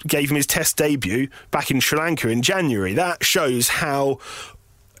gave him his Test debut back in Sri Lanka in January. That shows how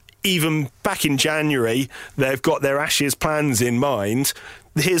even back in January they've got their Ashes plans in mind.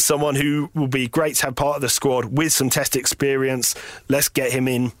 Here's someone who will be great to have part of the squad with some Test experience. Let's get him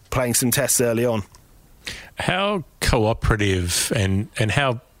in playing some Tests early on. How cooperative and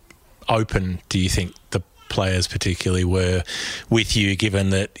how open do you think the players particularly were with you, given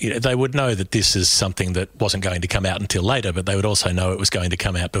that they would know that this is something that wasn't going to come out until later, but they would also know it was going to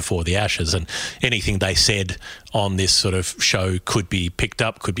come out before the Ashes, and anything they said on this sort of show could be picked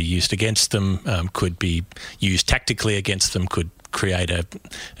up, could be used against them, could be used tactically against them, could create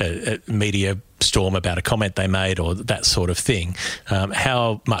a media storm about a comment they made or that sort of thing.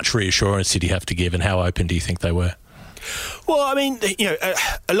 How much reassurance did you have to give, and how open do you think they were? Well, I mean,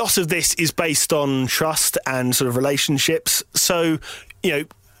 a lot of this is based on trust and sort of relationships. So,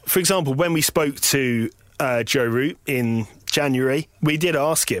 for example, when we spoke to Joe Root in January, we did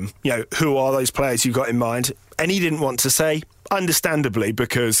ask him, who are those players you got in mind? And he didn't want to say, understandably,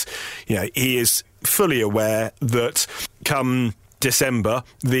 because, he is fully aware that come December,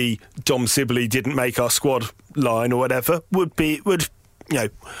 the Dom Sibley didn't make our squad line or whatever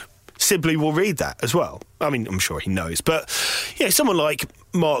Sibley will read that as well. I mean, I'm sure he knows. But, someone like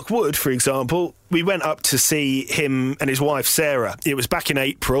Mark Wood, for example, we went up to see him and his wife, Sarah. It was back in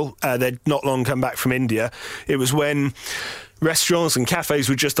April. They'd not long come back from India. It was when restaurants and cafes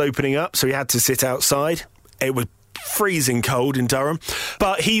were just opening up, so he had to sit outside. It was freezing cold in Durham.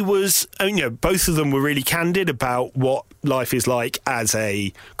 But he was, both of them were really candid about what life is like as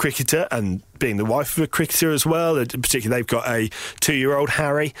a cricketer and being the wife of a cricketer as well. In particular, they've got a 2-year-old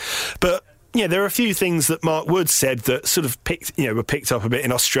Harry. But there are a few things that Mark Wood said that sort of were picked up a bit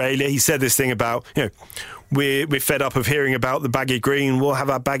in Australia. He said this thing about, we're fed up of hearing about the baggy green. We'll have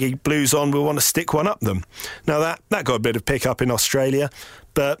our baggy blues on. We'll want to stick one up them. Now, that got a bit of pick up in Australia,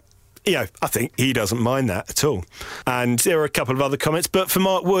 but I think he doesn't mind that at all. And there are a couple of other comments, but for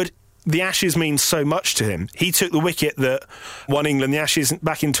Mark Wood, the Ashes means so much to him. He took the wicket that won England the Ashes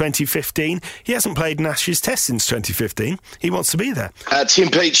back in 2015. He hasn't played an Ashes test since 2015. He wants to be there. Tim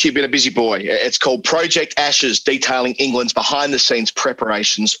Peach, you've been a busy boy. It's called Project Ashes, detailing England's behind-the-scenes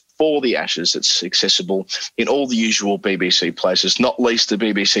preparations for the Ashes. It's accessible in all the usual BBC places, not least the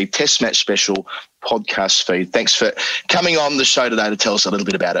BBC Test Match Special podcast feed. Thanks for coming on the show today to tell us a little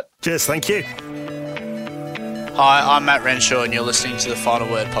bit about it. Cheers, thank you. Hi, I'm Matt Renshaw and you're listening to the Final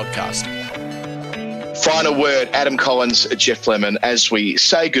Word podcast. Final word, Adam Collins, Jeff Lemon, as we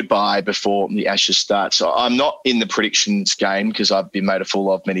say goodbye before the Ashes starts. I'm not in the predictions game because I've been made a fool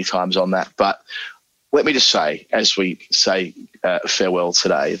of many times on that, but let me just say, as we say farewell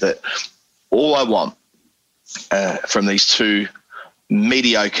today, that all I want from these two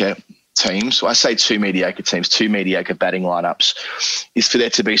mediocre teams, I say two mediocre teams, two mediocre batting lineups, is for there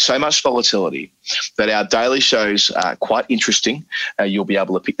to be so much volatility that our daily shows are quite interesting. You'll be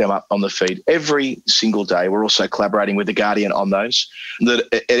able to pick them up on the feed every single day. We're also collaborating with The Guardian on those. That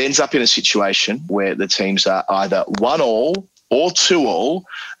it ends up in a situation where the teams are either 1-1 or 2-2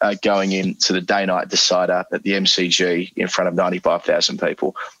 going into the day-night decider at the MCG in front of 95,000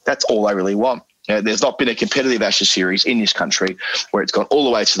 people. That's all I really want. There's not been a competitive Ashes series in this country where it's gone all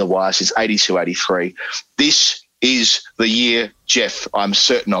the way to the wire since 82, 83. This is the year, Jeff. I'm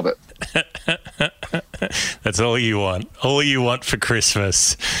certain of it. That's all you want. All you want for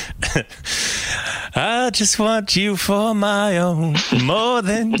Christmas. I just want you for my own, more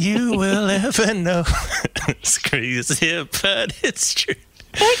than you will ever know. It's crazy, but it's true.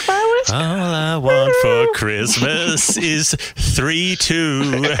 Take my wish. All I want for Christmas is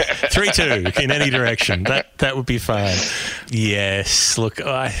 3-2. 3-2 in any direction. That would be fine. Yes. Look,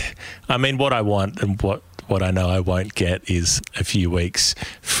 I mean, what I want and what I know I won't get is a few weeks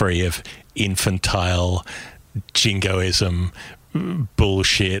free of infantile jingoism,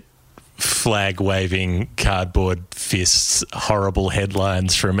 bullshit, flag-waving, cardboard fists, horrible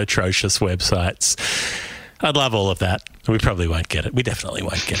headlines from atrocious websites. I'd love all of that. We probably won't get it. We definitely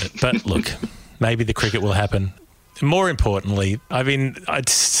won't get it. But look, maybe the cricket will happen. More importantly, I mean,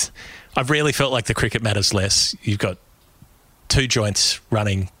 I've really felt like the cricket matters less. You've got two joints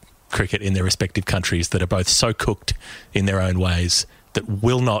running cricket in their respective countries that are both so cooked in their own ways that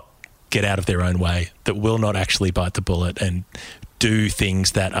will not get out of their own way, that will not actually bite the bullet and do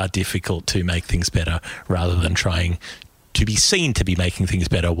things that are difficult to make things better, rather than trying to be seen to be making things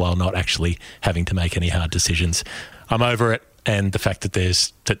better while not actually having to make any hard decisions. I'm over it, and the fact that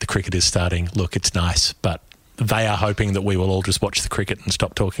the cricket is starting, look, it's nice, but they are hoping that we will all just watch the cricket and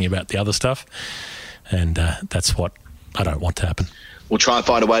stop talking about the other stuff, and that's what I don't want to happen. We'll try and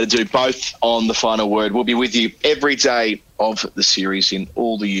find a way to do both on The Final Word. We'll be with you every day of the series in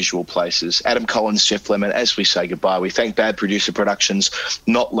all the usual places. Adam Collins, Jeff Lemon, as we say goodbye, we thank Bad Producer Productions,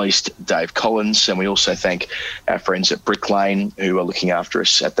 not least Dave Collins, and we also thank our friends at Brick Lane who are looking after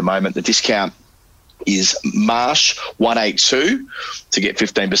us at the moment. The discount is Marsh182 to get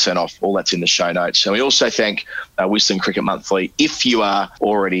 15% off. All that's in the show notes. And we also thank Wisdom Cricket Monthly. If you are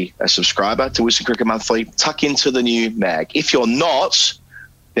already a subscriber to Wisdom Cricket Monthly, tuck into the new mag. If you're not,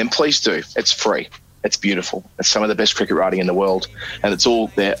 then please do. It's free. It's beautiful. It's some of the best cricket writing in the world, and it's all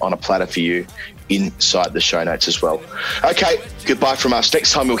there on a platter for you inside the show notes as well. Okay, goodbye from us.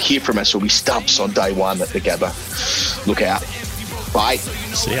 Next time you'll hear from us will be Stumps on day one at the Gabba. Look out. Bye.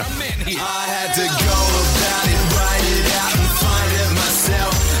 See ya. I had to go about it, write it out and find it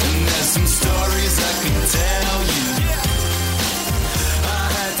myself. And there's some stories I can tell you. I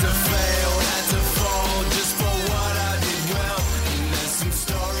had to fail, had to fall just for what I did well. And there's some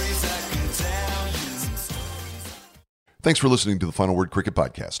stories I can tell you. Thanks for listening to the Final Word Cricket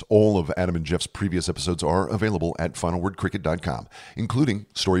Podcast. All of Adam and Jeff's previous episodes are available at finalwordcricket.com, including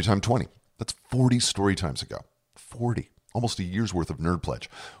Storytime 20. That's 40 Storytimes ago. 40. Almost a year's worth of Nerd Pledge.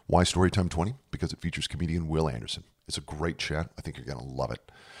 Why Storytime 20? Because it features comedian Will Anderson. It's a great chat. I think you're going to love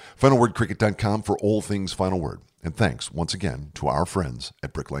it. Finalwordcricket.com for all things Final Word. And thanks once again to our friends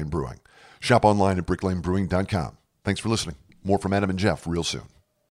at Brick Lane Brewing. Shop online at bricklanebrewing.com. Thanks for listening. More from Adam and Jeff real soon.